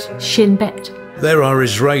Bet. Shin Bet. There are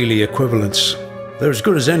Israeli equivalents. They're as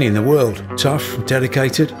good as any in the world. Tough,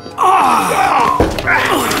 dedicated. Are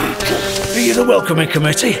you the welcoming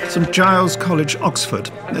committee? St Giles College, Oxford.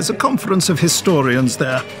 There's a conference of historians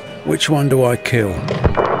there. Which one do I kill?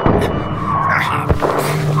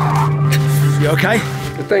 You okay?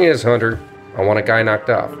 The thing is, Hunter, I want a guy knocked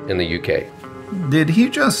off in the UK. Did he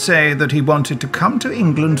just say that he wanted to come to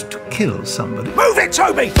England to kill somebody? Move it,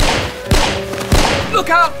 Toby! Look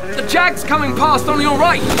out! The Jag's coming past on your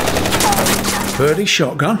right! Purdy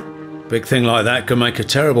shotgun? Big thing like that can make a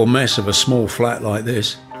terrible mess of a small flat like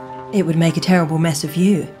this. It would make a terrible mess of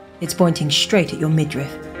you. It's pointing straight at your midriff.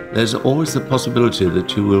 There's always the possibility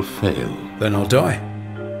that you will fail. Then I'll die.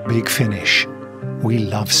 Big Finish. We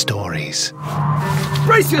love stories.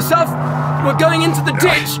 Brace yourself! We're going into the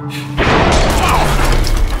ditch!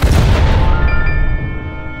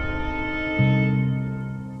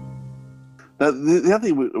 Now, the other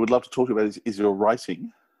thing we would love to talk about is your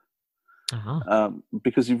writing.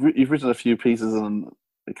 Because you've written a few pieces and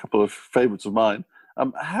a couple of favourites of mine.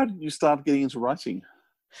 How did you start getting into writing?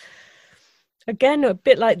 Again, a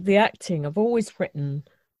bit like the acting, I've always written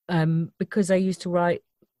because I used to write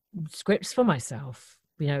scripts for myself,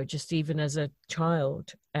 just even as a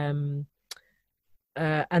child. And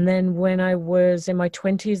then when I was in my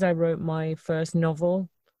 20s, I wrote my first novel.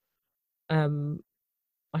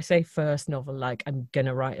 I say first novel, like I'm going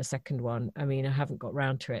to write a second one. I mean, I haven't got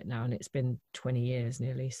round to it now, and it's been 20 years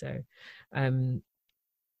nearly, so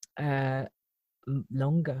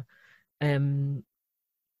longer.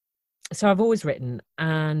 So I've always written,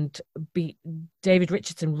 and David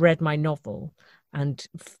Richardson read my novel, and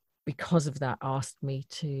because of that asked me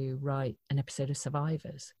to write an episode of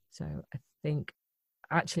Survivors. So I think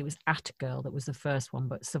actually it was At a Girl that was the first one,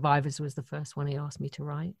 but Survivors was the first one he asked me to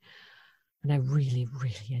write. And I really,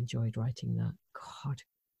 really enjoyed writing that. God,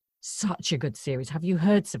 such a good series. Have you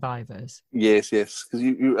heard Survivors? Yes, because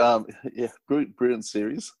brilliant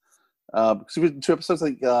series. Because you've written 2 episodes, I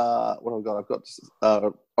think. What have I got? I've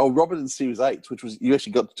got Robert in series 8, which was you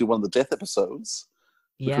actually got to do one of the death episodes,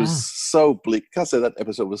 which was so bleak. Can't say that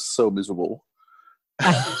episode was so miserable.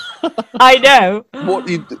 I know.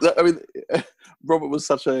 Robert was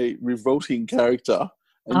such a revolting character,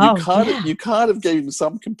 and you kind of gave him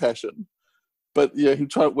some compassion, but he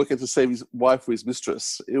tried to work out to save his wife or his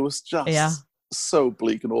mistress. It was just so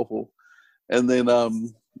bleak and awful. And then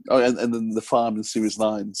and then The Farm in series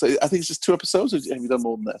 9. So I think it's just 2 episodes, or have you done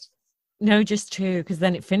more than that? No, just 2, because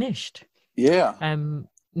then it finished. Yeah.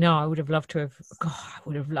 No, I would have loved to have.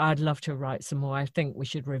 God, I'd love to write some more. I think we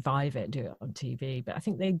should revive it, do it on TV. But I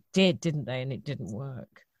think they did, didn't they? And it didn't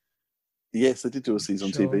work. Yes, they did do a season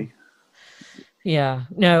on TV. Yeah.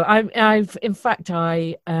 No, I've in fact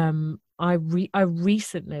I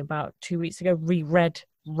recently, about 2 weeks ago, reread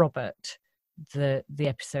Robert, the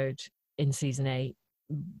episode in season 8,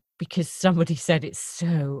 because somebody said it's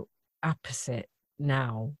so opposite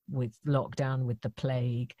now with lockdown, with the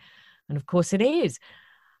plague. And of course it is.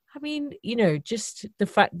 I mean, just the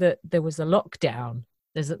fact that there was a lockdown,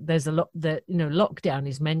 there's a lot that, lockdown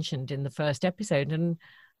is mentioned in the first episode, and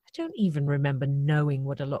I don't even remember knowing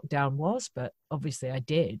what a lockdown was, but obviously I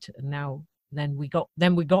did. And then we got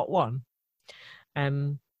one.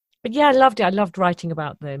 But yeah, I loved it. I loved writing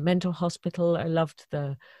about the mental hospital. I loved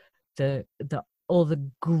the all the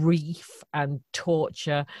grief and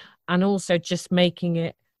torture, and also just making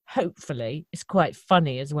it, hopefully, it's quite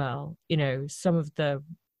funny as well. Some of the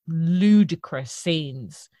ludicrous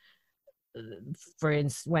scenes, for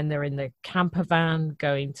instance, when they're in the camper van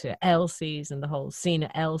going to Elsie's, and the whole scene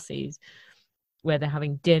at Elsie's where they're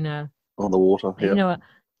having dinner on the water.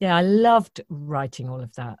 Yeah. I loved writing all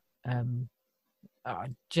of that. I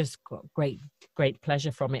just got great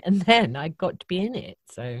pleasure from it, and then I got to be in it.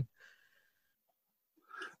 So,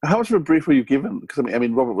 how much of a brief were you given? Because I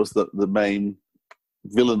mean, Robert was the main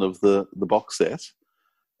villain of the box set,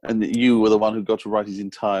 and you were the one who got to write his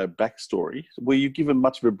entire backstory. Were you given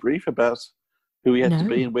much of a brief about who he had to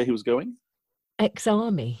be and where he was going?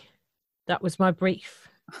 Ex-army. That was my brief.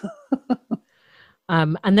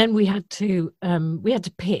 And then we had to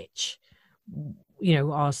pitch,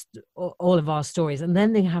 all of our stories, and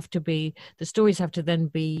then the stories have to then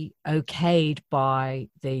be okayed by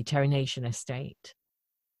the Coronation estate.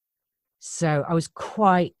 So I was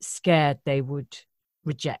quite scared they would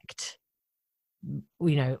reject,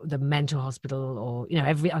 the mental hospital, or,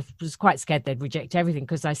 I was quite scared they'd reject everything,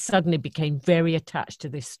 because I suddenly became very attached to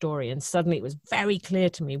this story, and suddenly it was very clear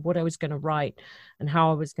to me what I was going to write and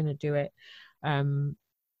how I was going to do it.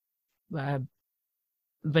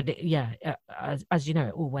 But as you know,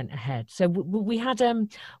 it all went ahead. So we had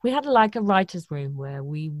like a writer's room where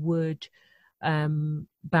we would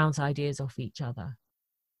bounce ideas off each other.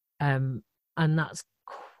 And that's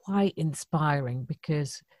quite inspiring,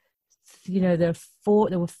 because there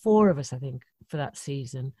were four of us, I think, for that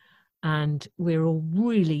season, and we're all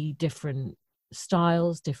really different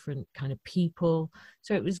styles, different kind of people.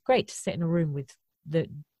 So it was great to sit in a room with the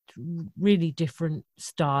really different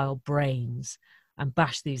style brains and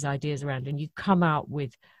bash these ideas around, and you come out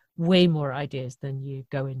with way more ideas than you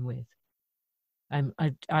go in with.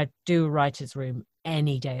 I do a writer's room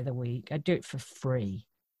any day of the week. I do it for free.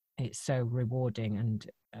 It's so rewarding and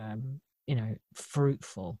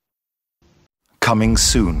fruitful. Coming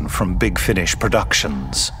soon from Big Finish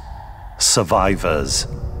Productions, Survivors,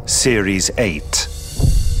 Series 8.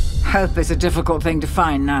 Hope is a difficult thing to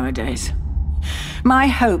find nowadays. My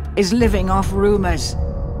hope is living off rumours.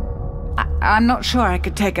 I'm not sure I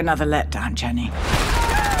could take another letdown, Jenny.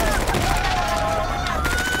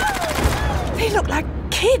 They look like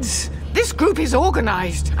kids. This group is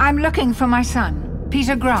organised. I'm looking for my son,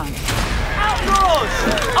 Peter Grant. Outlaws!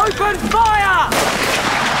 Open fire!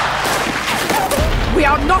 We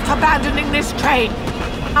are not abandoning this train.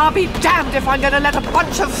 I'll be damned if I'm going to let a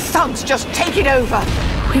bunch of thugs just take it over.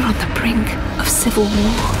 We're on the brink of civil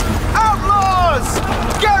war. Outlaws!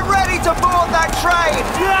 Get ready to board that train!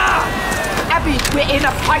 Abby, we're in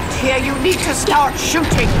a fight here. You need to start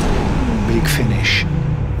shooting. Big Finish.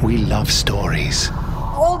 We love stories.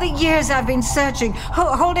 All the years I've been searching,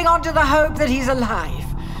 holding on to the hope that he's alive.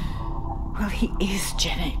 Well, he is,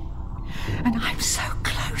 Jenny. And I'm so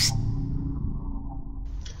close.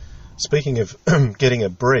 Speaking of getting a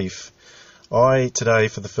brief, I today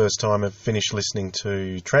for the first time have finished listening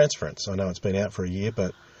to Transference. I know it's been out for a year,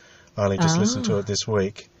 but I only just listened to it this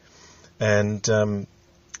week. And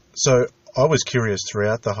so I was curious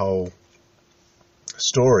throughout the whole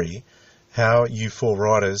story how you four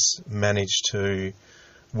writers managed to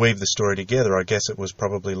weave the story together. I guess it was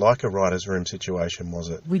probably like a writer's room situation, was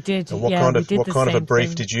it? We did. And what kind of a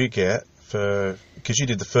brief did you get for? Because you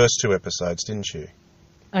did the first two episodes, didn't you?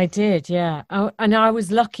 I did, yeah. And I was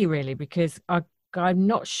lucky, really, because I'm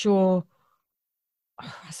not sure.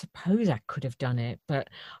 I suppose I could have done it, but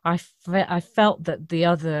I felt that the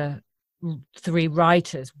other three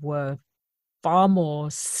writers were far more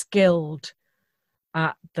skilled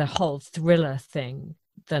at the whole thriller thing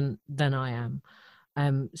than I am.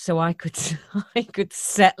 So I could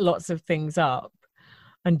set lots of things up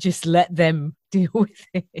and just let them deal with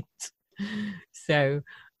it. So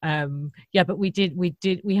but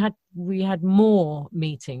we had more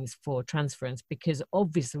meetings for Transference, because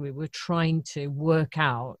obviously we were trying to work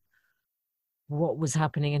out what was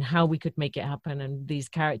happening and how we could make it happen, and these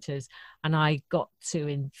characters. And I got to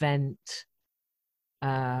invent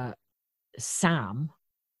Sam,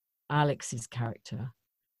 Alex's character,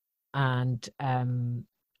 and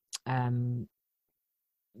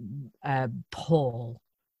Paul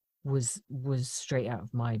was straight out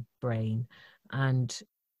of my brain, and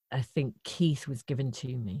I think Keith was given to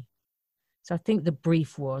me. So I think the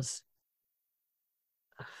brief was,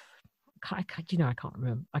 I can't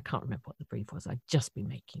remember. I can't remember what the brief was. I'd just be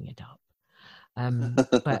making it up.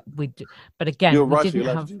 But again, you're right. You're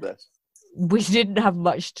allowed to do that. We didn't have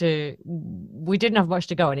much to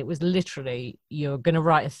go, and it was literally, you're going to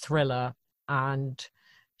write a thriller, and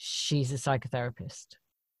she's a psychotherapist.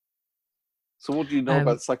 So what do you know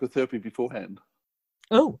about psychotherapy beforehand?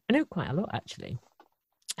 Oh, I know quite a lot, actually.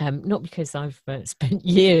 Not because I've spent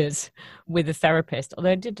years with a therapist,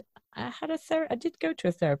 although I did go to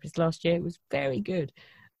a therapist last year. It was very good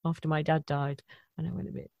after my dad died, and I went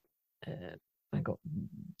a bit. I got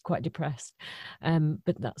quite depressed,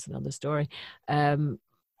 but that's another story.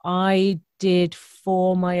 I did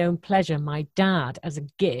for my own pleasure. My dad, as a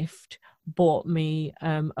gift, bought me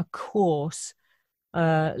a course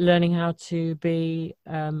learning how to be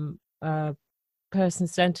a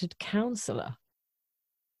person-centered counsellor.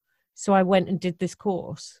 So I went and did this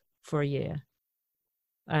course for a year,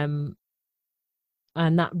 and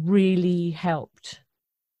that really helped.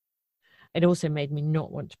 It also made me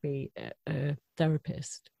not want to be a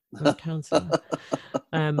therapist or a counsellor.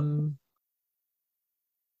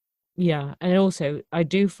 Yeah, and also I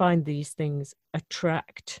do find these things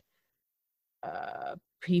attract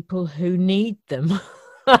people who need them.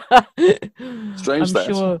 Strange I'm that.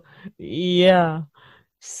 sure. Yeah.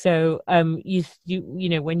 So you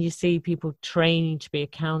know, when you see people training to be a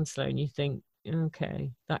counsellor and you think,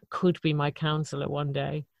 okay, that could be my counsellor one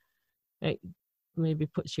day, it maybe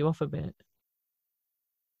puts you off a bit.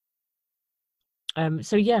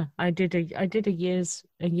 So yeah, I did a year's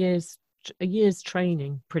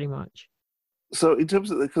training pretty much. So in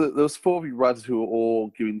terms of there was 4 of you writers who were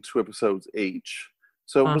all given 2 episodes each.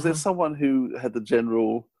 So was there someone who had the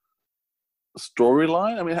general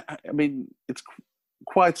storyline? I mean, it's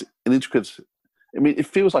quite an intricate. I mean, it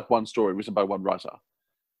feels like one story written by one writer,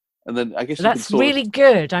 and then I guess that's really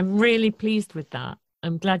good. I'm really pleased with that.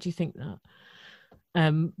 I'm glad you think that.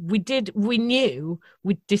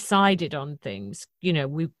 We'd decided on things, you know,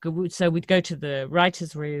 we'd go to the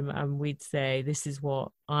writer's room and we'd say, this is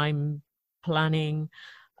what I'm planning,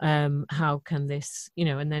 how can this, you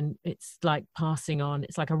know, and then it's like passing on,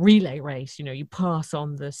 it's like a relay race, you know, you pass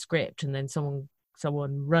on the script and then someone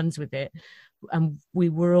runs with it, and we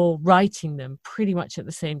were all writing them pretty much at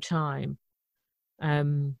the same time.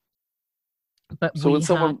 But so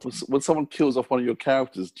when someone kills off one of your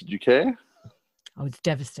characters, did you care? I was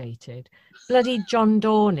devastated. Bloody John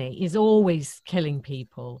Dorney is always killing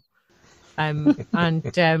people. And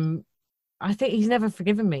I think he's never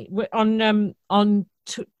forgiven me. On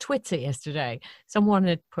Twitter yesterday, someone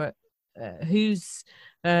had put, has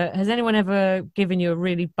anyone ever given you a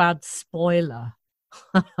really bad spoiler?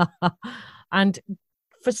 And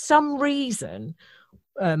for some reason,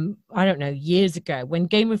 I don't know, years ago, when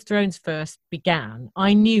Game of Thrones first began,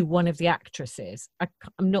 I knew one of the actresses.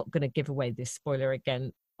 I'm not going to give away this spoiler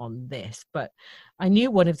again on this, but I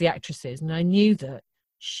knew one of the actresses, and I knew that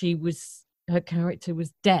her character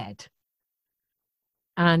was dead.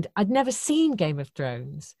 And I'd never seen Game of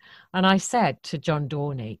Thrones. And I said to John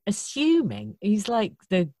Dorney, assuming he's like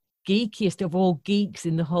the geekiest of all geeks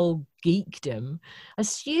in the whole geekdom,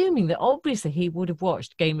 assuming that obviously he would have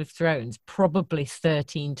watched Game of Thrones probably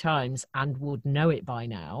 13 times and would know it by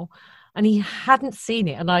now, and he hadn't seen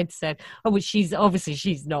it. And I'd said, oh, well, she's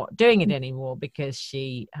not doing it anymore because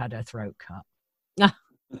she had her throat cut.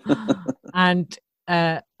 And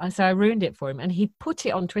so I ruined it for him, and he put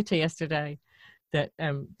it on Twitter yesterday that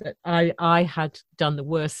I had done the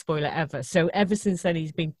worst spoiler ever. So ever since then,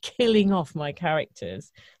 he's been killing off my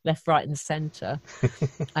characters left, right, and centre.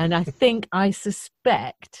 And I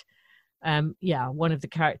suspect, one of the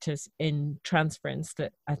characters in Transference,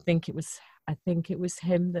 that I think it was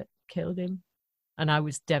him that killed him, and I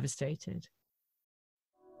was devastated.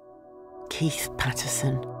 Keith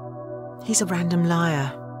Patterson. He's a random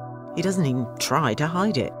liar. He doesn't even try to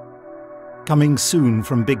hide it. Coming soon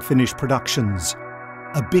from Big Finish Productions,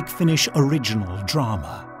 a Big Finish original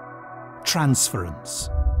drama, Transference.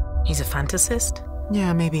 He's a fantasist?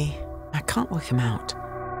 Yeah, maybe. I can't work him out.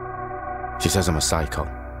 She says I'm a psycho.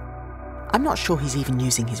 I'm not sure he's even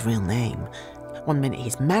using his real name. One minute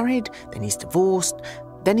he's married, then he's divorced,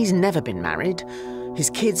 then he's never been married. His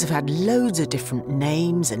kids have had loads of different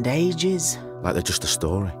names and ages. Like they're just a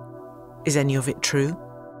story. Is any of it true?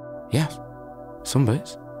 Yes, some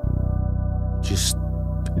bits. Just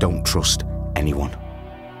don't trust anyone.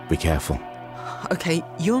 Be careful. Okay,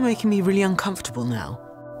 you're making me really uncomfortable now.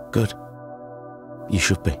 Good. You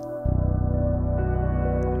should be.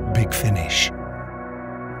 Big Finish.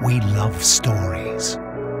 We love stories.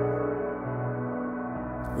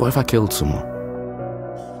 What if I killed someone?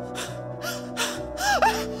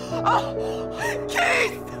 Oh,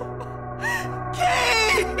 Keith!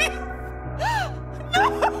 Keith! No!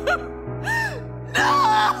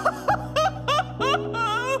 No!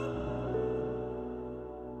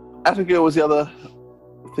 Attica was the other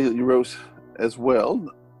thing that you wrote as well.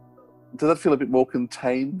 Did that feel a bit more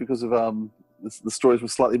contained because of the stories were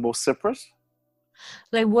slightly more separate?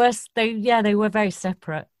 They were very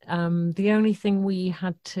separate. The only thing we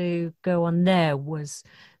had to go on there was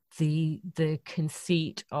the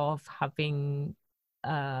conceit of having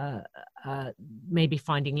maybe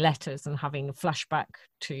finding letters and having a flashback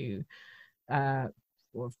to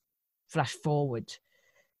or flash forward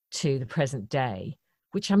to the present day,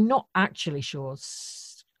 which I'm not actually sure.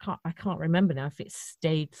 I can't remember now if it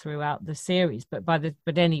stayed throughout the series, but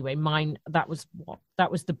anyway, that was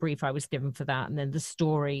the brief I was given for that, and then the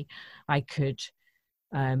story I could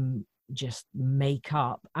just make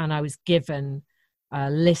up, and I was given a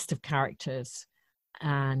list of characters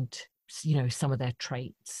and, you know, some of their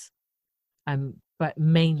traits, but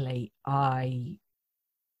mainly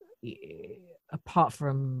apart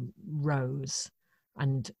from Rose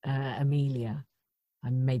and Amelia, I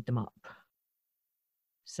made them up.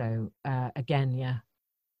 So again, yeah.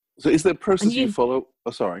 So is there a process you follow?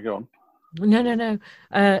 Oh, sorry, go on. No.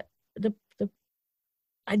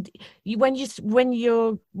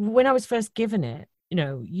 When I was first given it,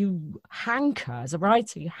 you hanker as a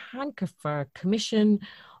writer, you hanker for a commission,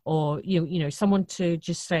 or someone to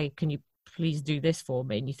just say, "Can you please do this for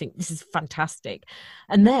me?" And you think, this is fantastic,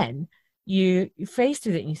 and then you're faced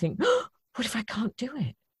with it, and you think, oh, what if I can't do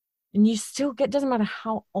it? And you still get, doesn't matter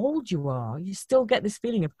how old you are, you still get this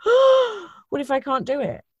feeling of, oh, what if I can't do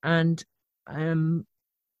it? And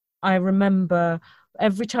I remember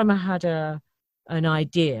every time I had an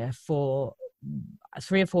idea for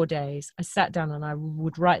 3 or 4 days, I sat down and I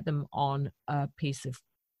would write them on a piece of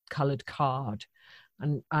coloured card.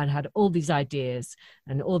 And I had all these ideas,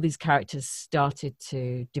 and all these characters started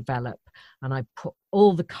to develop. And I put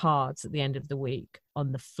all the cards at the end of the week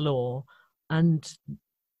on the floor, and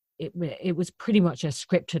it was pretty much a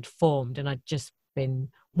script had formed, and I'd just been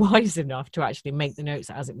wise enough to actually make the notes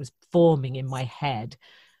as it was forming in my head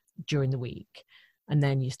during the week. And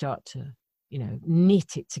then you start to,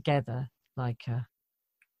 knit it together like a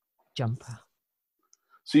jumper.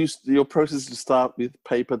 So your process is to start with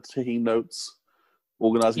paper, taking notes,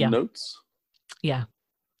 organizing notes? Yeah.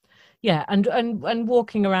 And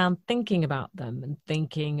walking around thinking about them, and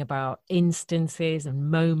thinking about instances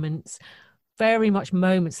and moments, very much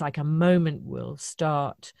moments. Like a moment will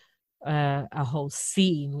start a whole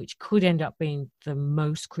scene, which could end up being the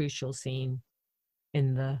most crucial scene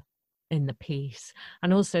in the piece.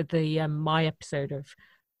 And also my episode of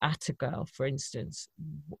At a Girl, for instance,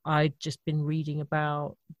 I'd just been reading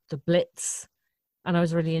about the Blitz, and I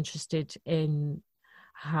was really interested in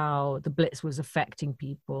how the Blitz was affecting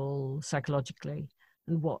people psychologically,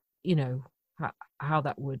 and what, how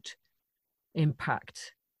that would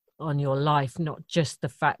impact on your life, not just the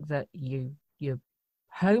fact that your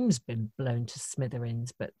home's been blown to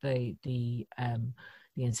smithereens, but the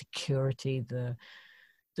insecurity,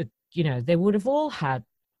 they would have all had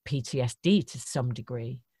PTSD to some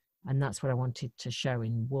degree. And that's what I wanted to show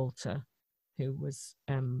in Walter, who was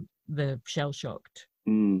the shell-shocked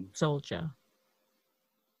soldier.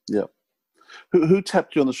 Yeah. Who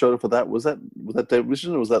tapped you on the shoulder for that? Was that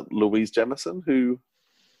Davision, or was that Louise Jamison? Who?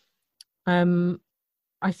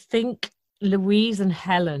 I think Louise and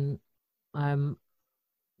Helen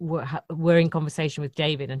were in conversation with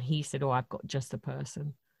David, and he said, "Oh, I've got just the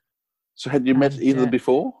person." So had you met either of them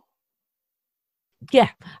before? Yeah,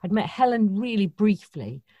 I'd met Helen really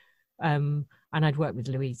briefly, and I'd worked with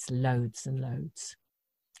Louise loads and loads.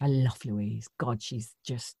 I love Louise. God, she's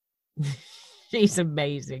just she's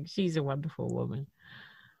amazing. She's a wonderful woman.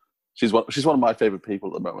 She's one of my favorite people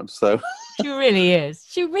at the moment. So she really is.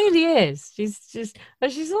 She really is.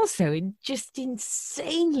 She's also just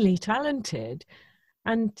insanely talented,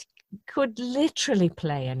 and could literally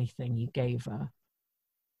play anything you gave her.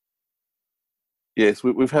 Yes,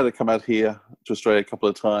 we've had her come out here to Australia a couple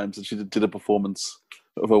of times, and she did a performance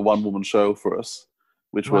of a one-woman show for us,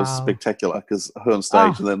 which was spectacular, because her on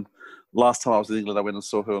stage, and then last time I was in England, I went and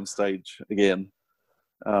saw her on stage again,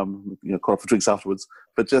 quite for drinks afterwards.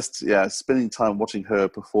 But just, spending time watching her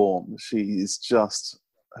perform,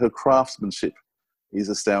 her craftsmanship is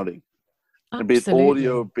astounding. And be it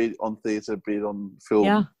audio, be it on theatre, be it on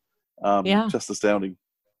film, just astounding.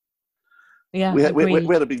 Yeah, we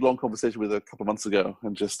had a big long conversation with her a couple of months ago,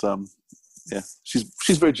 and just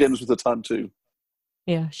she's very generous with her time too.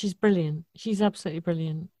 Yeah, she's brilliant. She's absolutely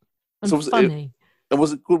brilliant and funny. And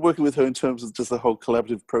was it good working with her in terms of just the whole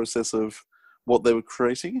collaborative process of what they were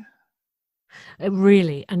creating?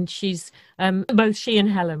 Really, and she's both she and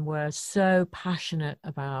Helen were so passionate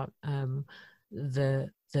about the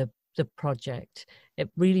project. It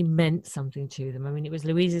really meant something to them. I mean, it was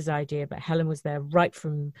Louise's idea, but Helen was there right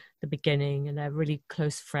from the beginning, and they're really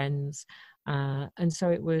close friends. And so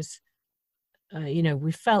it was,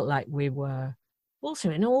 we felt like we were also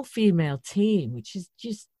an all-female team, which is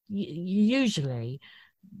just usually,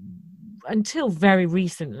 until very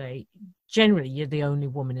recently, generally you're the only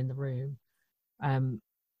woman in the room.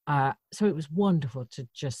 So it was wonderful to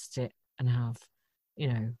just sit and have,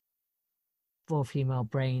 4 female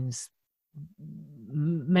brains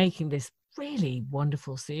making this really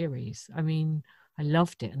wonderful series. I mean, I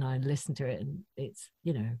loved it, and I listened to it, and it's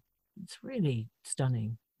really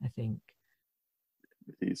stunning. I think.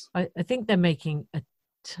 I think they're making a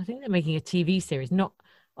TV series.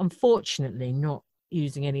 Unfortunately, not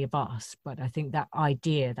using any of us, but I think that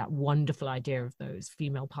wonderful idea of those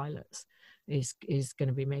female pilots is going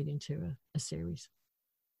to be made into a series.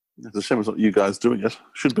 It's a shame it's not you guys doing it.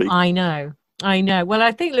 Should be. I know. Well,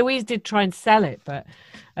 I think Louise did try and sell it, but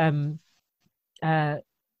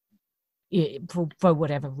for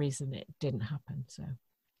whatever reason, it didn't happen. So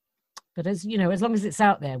But as you know, as long as it's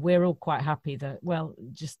out there, we're all quite happy that, well,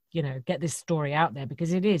 just, you know, get this story out there,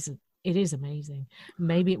 because it is amazing.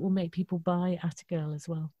 Maybe it will make people buy Atagirl as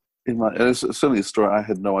well. It's certainly a story I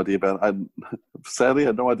had no idea about. I sadly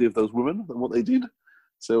had no idea of those women and what they did.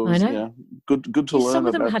 So it was, I know. good to learn. Some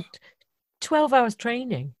of them about. had 12 hours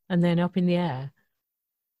training and then up in the air,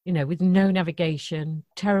 you know, with no navigation,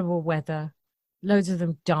 terrible weather. Loads of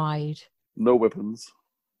them died. No weapons.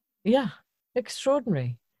 Yeah,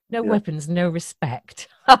 extraordinary. No Yeah. weapons, no respect.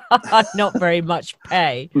 Not very much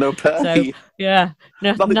pay. No pay. So, yeah,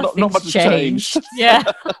 nothing's not much has changed. changed. Yeah.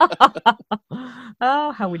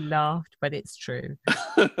 Oh, how we laughed, but it's true.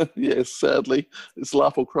 Yes, sadly. It's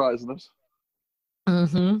laugh or cry, isn't it?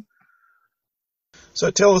 Mm-hmm.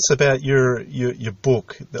 So tell us about your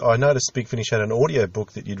book. I noticed Big Finish had an audio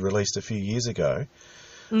book that you'd released a few years ago.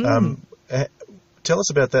 Tell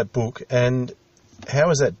us about that book, and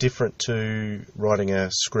how is that different to writing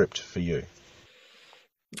a script for you?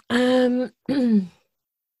 I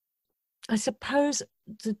suppose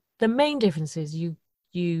the main difference is you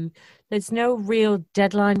there's no real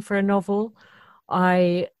deadline for a novel.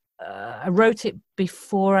 I wrote it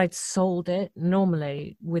before I'd sold it.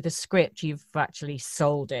 Normally with a script you've actually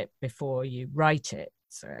sold it before you write it,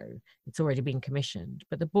 so it's already been commissioned.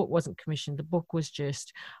 But the book wasn't commissioned. The book was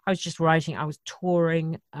just, I was just writing. I was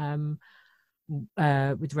touring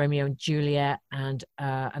with Romeo and Juliet and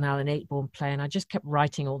an Alan Ayckbourn play, and I just kept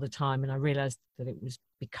writing all the time, and I realized that it was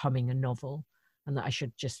becoming a novel and that I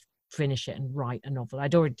should just finish it and write a novel. I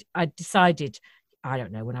decided, I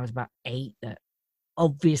don't know, when I was about 8, that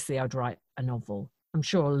obviously I'd write a novel. I'm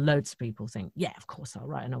sure loads of people think, yeah, of course I'll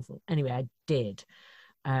write a novel. Anyway, I did.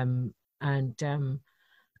 And the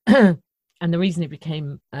reason it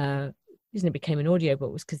became an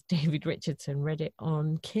audiobook was because David Richardson read it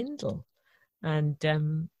on Kindle, and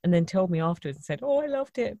then told me afterwards and said, "Oh, I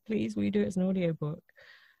loved it. Please, will you do it as an audiobook?"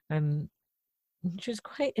 Which was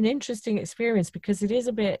quite an interesting experience, because it is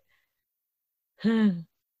a bit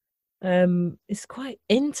it's quite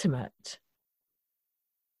intimate,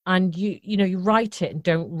 and you write it and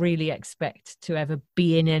don't really expect to ever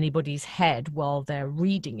be in anybody's head while they're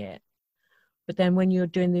reading it. But then when you're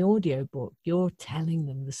doing the audiobook, you're telling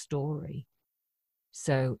them the story.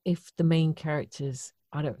 So if the main character's,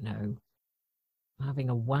 I don't know, having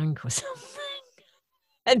a wank or something,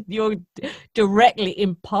 and you're directly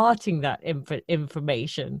imparting that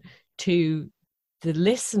information to the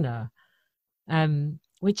listener,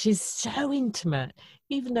 which is so intimate,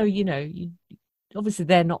 even though, you obviously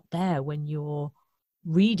they're not there when you're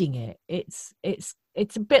reading it. It's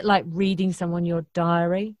a bit like reading someone your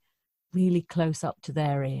diary, really close up to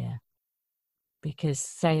their ear, because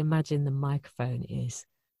say, imagine the microphone is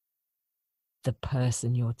the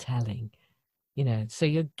person you're telling, so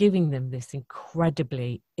you're giving them this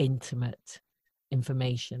incredibly intimate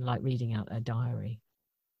information, like reading out their diary.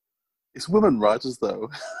 It's women writers, though.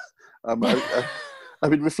 I've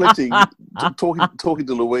been reflecting, talking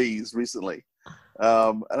to Louise recently,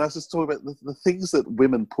 and I was just talking about the things that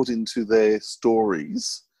women put into their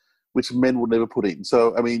stories, which men would never put in.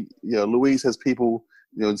 So, I mean, Louise has people,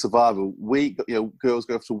 in survival. Girls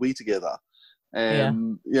go off to we together,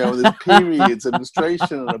 and there's periods and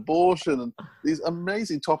menstruation and abortion and these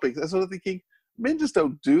amazing topics. I'm sort of thinking, men just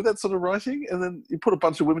don't do that sort of writing. And then you put a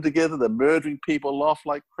bunch of women together, they're murdering people off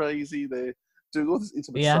like crazy. They're doing all this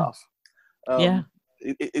intimate stuff.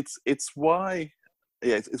 It's why,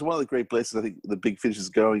 it's one of the great blessings. I think the Big Finish is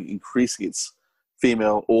increasing its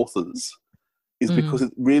female authors, is because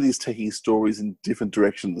it really is taking stories in different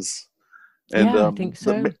directions. And I think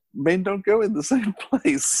so. Men don't go in the same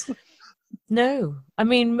place. No, I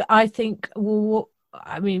mean, I think,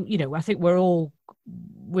 I think we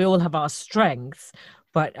all have our strengths,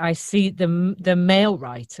 but I see the male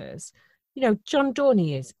writers, John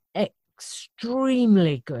Dorney is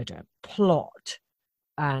extremely good at plot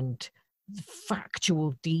and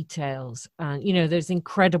factual details, and there's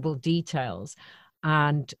incredible details.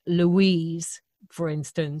 And Louise, for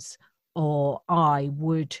instance, or I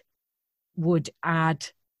would add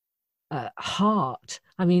heart.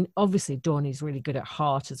 I mean, obviously Dorney's really good at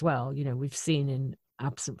heart as well. We've seen in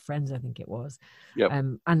Absent Friends, I think it was. Yep.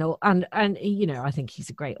 And I think he's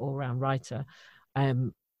a great all-round writer.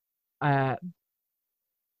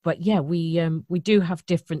 But yeah, we do have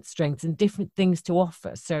different strengths and different things to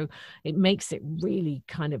offer. So it makes it really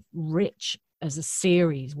kind of rich as a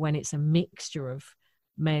series when it's a mixture of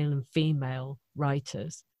male and female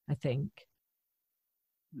writers, I think.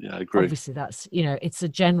 Yeah, I agree. Obviously, that's, it's a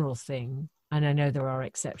general thing, and I know there are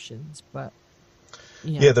exceptions, but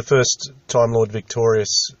yeah, the first Time Lord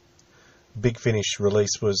Victorious Big Finish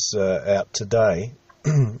release was out today,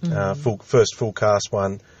 first full cast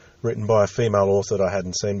one, written by a female author that I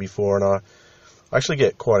hadn't seen before, and I actually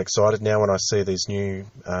get quite excited now when I see these new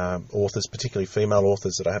authors, particularly female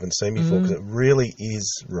authors that I haven't seen before, because it really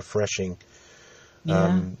is refreshing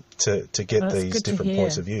to get these different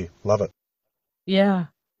points of view. Love it. Yeah.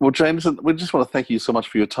 Well, James, we just want to thank you so much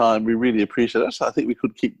for your time. We really appreciate it. I think we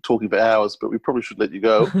could keep talking for hours, but we probably should let you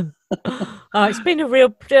go. It's been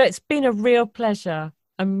a real pleasure.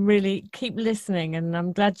 I'm really keep listening, and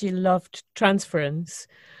I'm glad you loved Transference.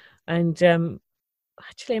 And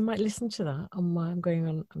actually, I might listen to that. I'm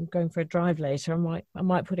going for a drive later. I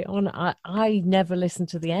might put it on. I never listened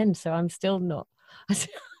to the end, so I'm still not. I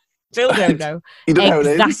still don't know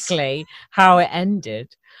exactly how it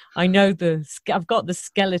ended. I know I've got the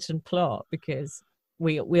skeleton plot because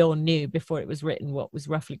we all knew before it was written what was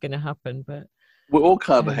roughly going to happen. But we're all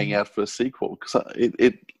kind of hanging out for a sequel because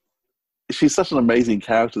she's such an amazing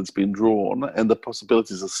character that's been drawn, and the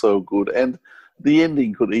possibilities are so good, and the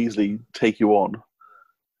ending could easily take you on.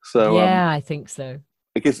 So yeah, I think so.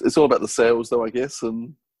 I guess it's all about the sales, though. I guess,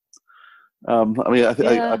 and I mean,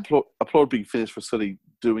 I applaud Big Finish for certainly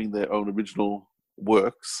doing their own original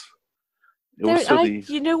works.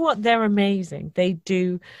 You know what? They're amazing. They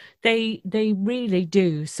do. They really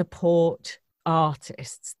do support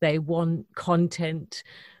artists. They want content.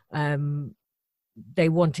 They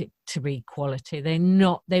want it to be quality.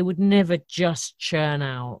 They would never just churn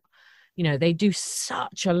out. You know, they do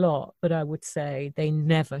such a lot, but I would say they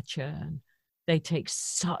never churn. They take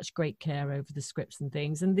such great care over the scripts and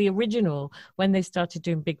things. And the original, when they started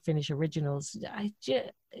doing Big Finish originals,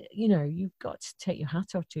 you've got to take your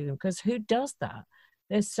hat off to them, because who does that?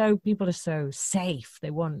 People are so safe.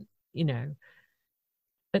 They want,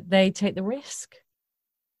 but they take the risk.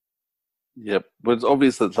 Yep. But it's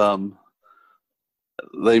obvious that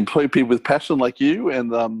they employ people with passion like you,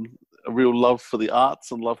 and a real love for the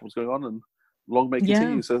arts and love for what's going on, and long may it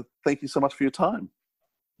continue. Yeah. So thank you so much for your time.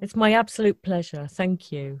 It's my absolute pleasure.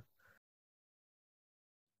 Thank you.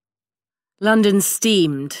 London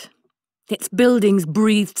steamed. Its buildings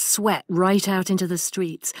breathed sweat right out into the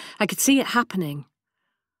streets. I could see it happening.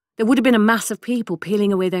 There would have been a mass of people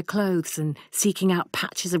peeling away their clothes and seeking out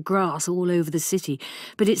patches of grass all over the city,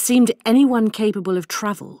 but it seemed anyone capable of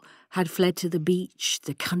travel had fled to the beach,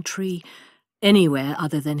 the country, anywhere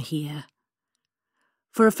other than here.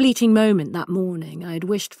 For a fleeting moment that morning, I had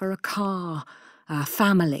wished for a car, a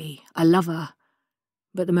family, a lover.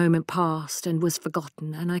 But the moment passed and was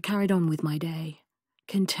forgotten, and I carried on with my day,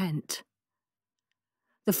 content.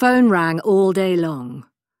 The phone rang all day long.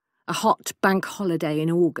 A hot bank holiday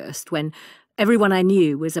in August, when everyone I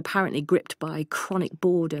knew was apparently gripped by chronic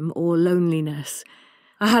boredom or loneliness.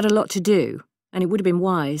 I had a lot to do, and it would have been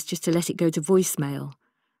wise just to let it go to voicemail,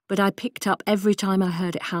 but I picked up every time I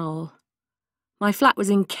heard it howl. My flat was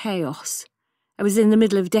in chaos. I was in the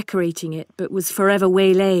middle of decorating it, but was forever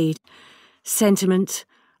waylaid. Sentiment,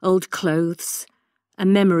 old clothes, a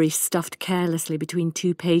memory stuffed carelessly between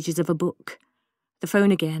 2 pages of a book. The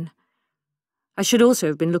phone again. I should also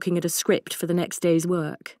have been looking at a script for the next day's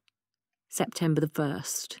work. September the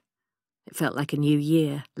 1st. It felt like a new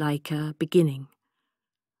year, like a beginning.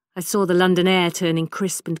 I saw the London air turning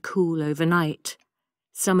crisp and cool overnight.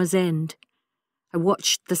 Summer's end. I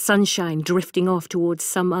watched the sunshine drifting off towards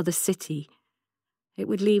some other city. It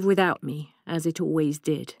would leave without me, as it always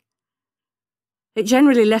did. It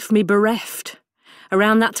generally left me bereft.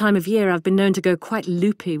 Around that time of year, I've been known to go quite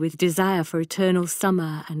loopy with desire for eternal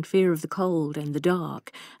summer and fear of the cold and the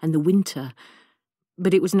dark and the winter.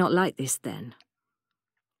 But it was not like this then.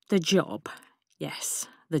 The job. Yes,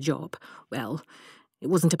 the job. Well, it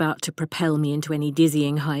wasn't about to propel me into any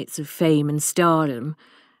dizzying heights of fame and stardom.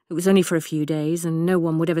 It was only for a few days, and no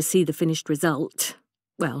one would ever see the finished result.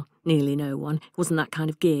 Well, nearly no one. It wasn't that kind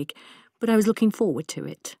of gig. But I was looking forward to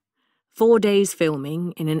it. 4 days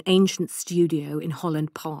filming in an ancient studio in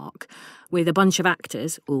Holland Park, with a bunch of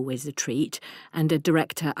actors, always a treat, and a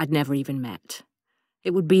director I'd never even met.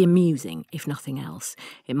 It would be amusing, if nothing else.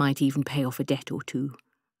 It might even pay off a debt or two.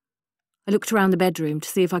 I looked around the bedroom to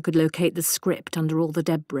see if I could locate the script under all the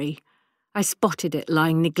debris. I spotted it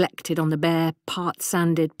lying neglected on the bare,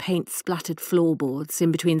 part-sanded, paint-splattered floorboards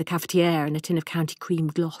in between the cafetiere and a tin of County Cream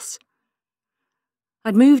gloss.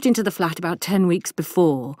 I'd moved into the flat about 10 weeks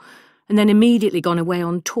before, and then immediately gone away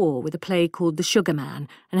on tour with a play called The Sugar Man,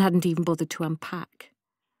 and hadn't even bothered to unpack.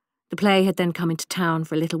 The play had then come into town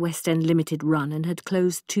for a little West End limited run and had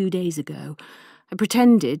closed 2 days ago. I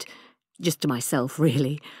pretended, just to myself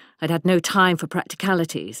really, I'd had no time for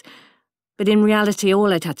practicalities. But in reality,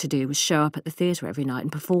 all I'd had to do was show up at the theatre every night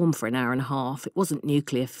and perform for an hour and a half. It wasn't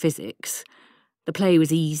nuclear physics. The play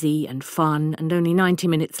was easy and fun and only 90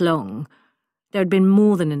 minutes long. There had been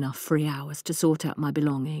more than enough free hours to sort out my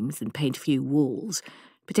belongings and paint a few walls,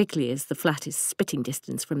 particularly as the flat is spitting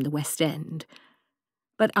distance from the West End.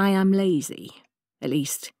 But I am lazy. At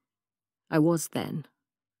least, I was then.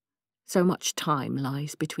 So much time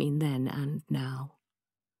lies between then and now.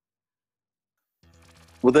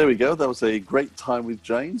 Well, there we go. That was a great time with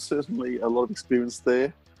Jane. Certainly a lot of experience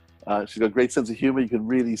there. She's got a great sense of humour. You can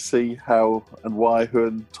really see how and why her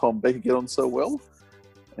and Tom Baker get on so well.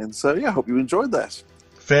 And so, yeah, I hope you enjoyed that.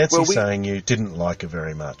 Fancy saying you didn't like her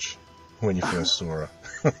very much when you first saw her.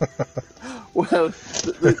 Well,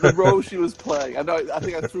 the role she was playing, I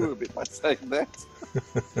think I threw her a bit by saying that.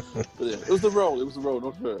 But yeah, it was the role,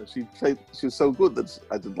 not her. She was so good that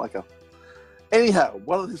I didn't like her. Anyhow,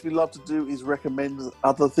 one of the things we love to do is recommend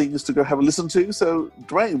other things to go have a listen to. So,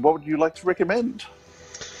 Dwayne, what would you like to recommend?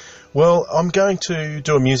 Well, I'm going to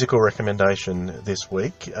do a musical recommendation this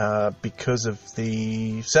week because of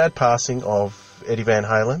the sad passing of Eddie Van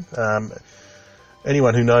Halen.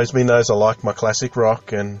 Anyone who knows me knows I like my classic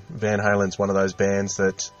rock, and Van Halen's one of those bands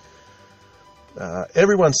that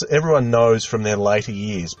everyone knows from their later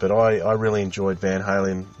years, but I really enjoyed Van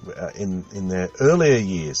Halen in their earlier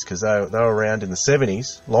years because they were around in the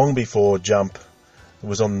 70s, long before Jump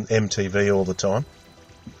was on MTV all the time.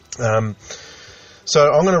 So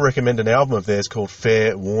I'm going to recommend an album of theirs called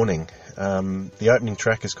Fair Warning. The opening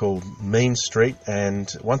track is called Mean Street, and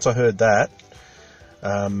once I heard that,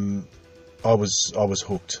 I was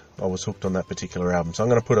hooked. I was hooked on that particular album. So I'm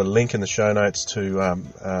going to put a link in the show notes to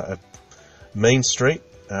Mean Street,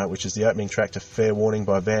 which is the opening track to Fair Warning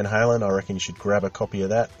by Van Halen. I reckon you should grab a copy of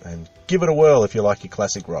that and give it a whirl if you like your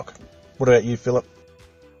classic rock. What about you, Philip?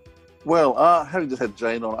 Well, having just had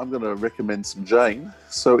Jane on, I'm going to recommend some Jane.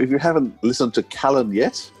 So if you haven't listened to Callan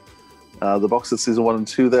yet, the box sets season 1 and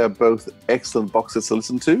 2, they are both excellent box sets to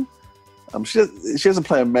listen to. She doesn't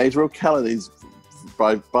play a major role. Callan is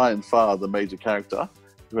by and far the major character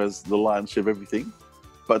who has the lion's share of everything.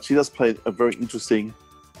 But she does play a very interesting,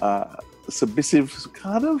 submissive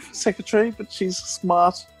kind of secretary, but she's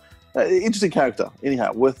smart. Interesting character.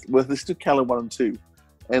 Anyhow, worth listening to Callan 1 and 2.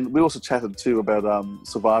 And we also chatted too about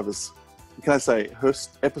Survivors. Can I say, her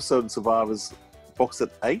episode in Survivors box set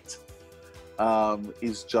 8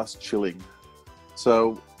 is just chilling.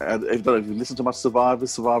 So, I don't know if you listen to much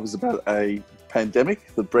Survivors. Survivors is about a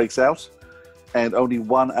pandemic that breaks out, and only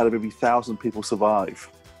 1 out of every 1,000 people survive.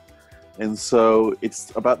 And so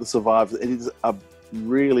it's about the survivors. It is a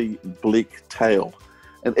really bleak tale.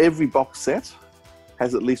 And every box set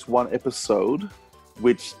has at least one episode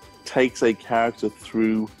which takes a character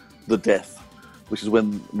through the death, which is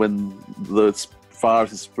when the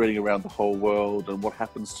virus is spreading around the whole world and what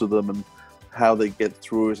happens to them and how they get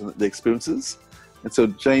through it and the experiences. And so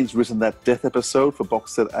Jane's written that death episode for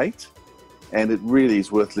box set 8, and it really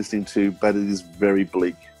is worth listening to, but it is very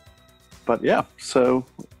bleak. But yeah, so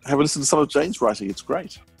have a listen to some of Jane's writing. It's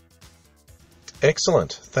great.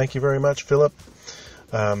 Excellent. Thank you very much, Philip.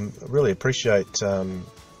 Really appreciate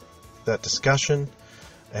that discussion.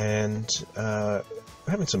 And we're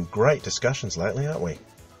having some great discussions lately, aren't we?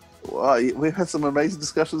 Well, we've had some amazing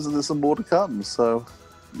discussions and there's some more to come. So,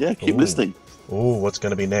 yeah, keep listening. Oh, what's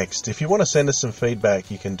going to be next? If you want to send us some feedback,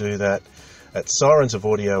 you can do that at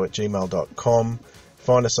sirensofaudio@gmail.com.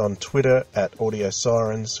 Find us on Twitter at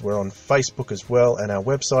AudioSirens. We're on Facebook as well, and our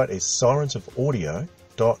website is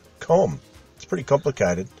sirensofaudio.com. It's pretty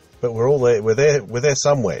complicated, but we're all there. We're there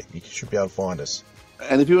somewhere. You should be able to find us.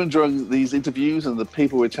 And if you're enjoying these interviews and the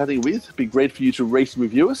people we're chatting with, it'd be great for you to rate and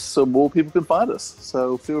review us so more people can find us.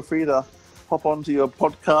 So feel free to pop onto your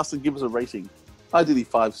podcast and give us a rating. Ideally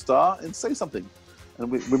 5-star, and say something. And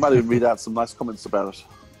we might even read out some nice comments about it.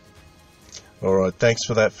 All right, thanks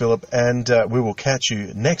for that, Philip. And we will catch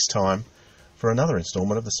you next time for another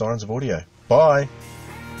installment of the Sirens of Audio. Bye.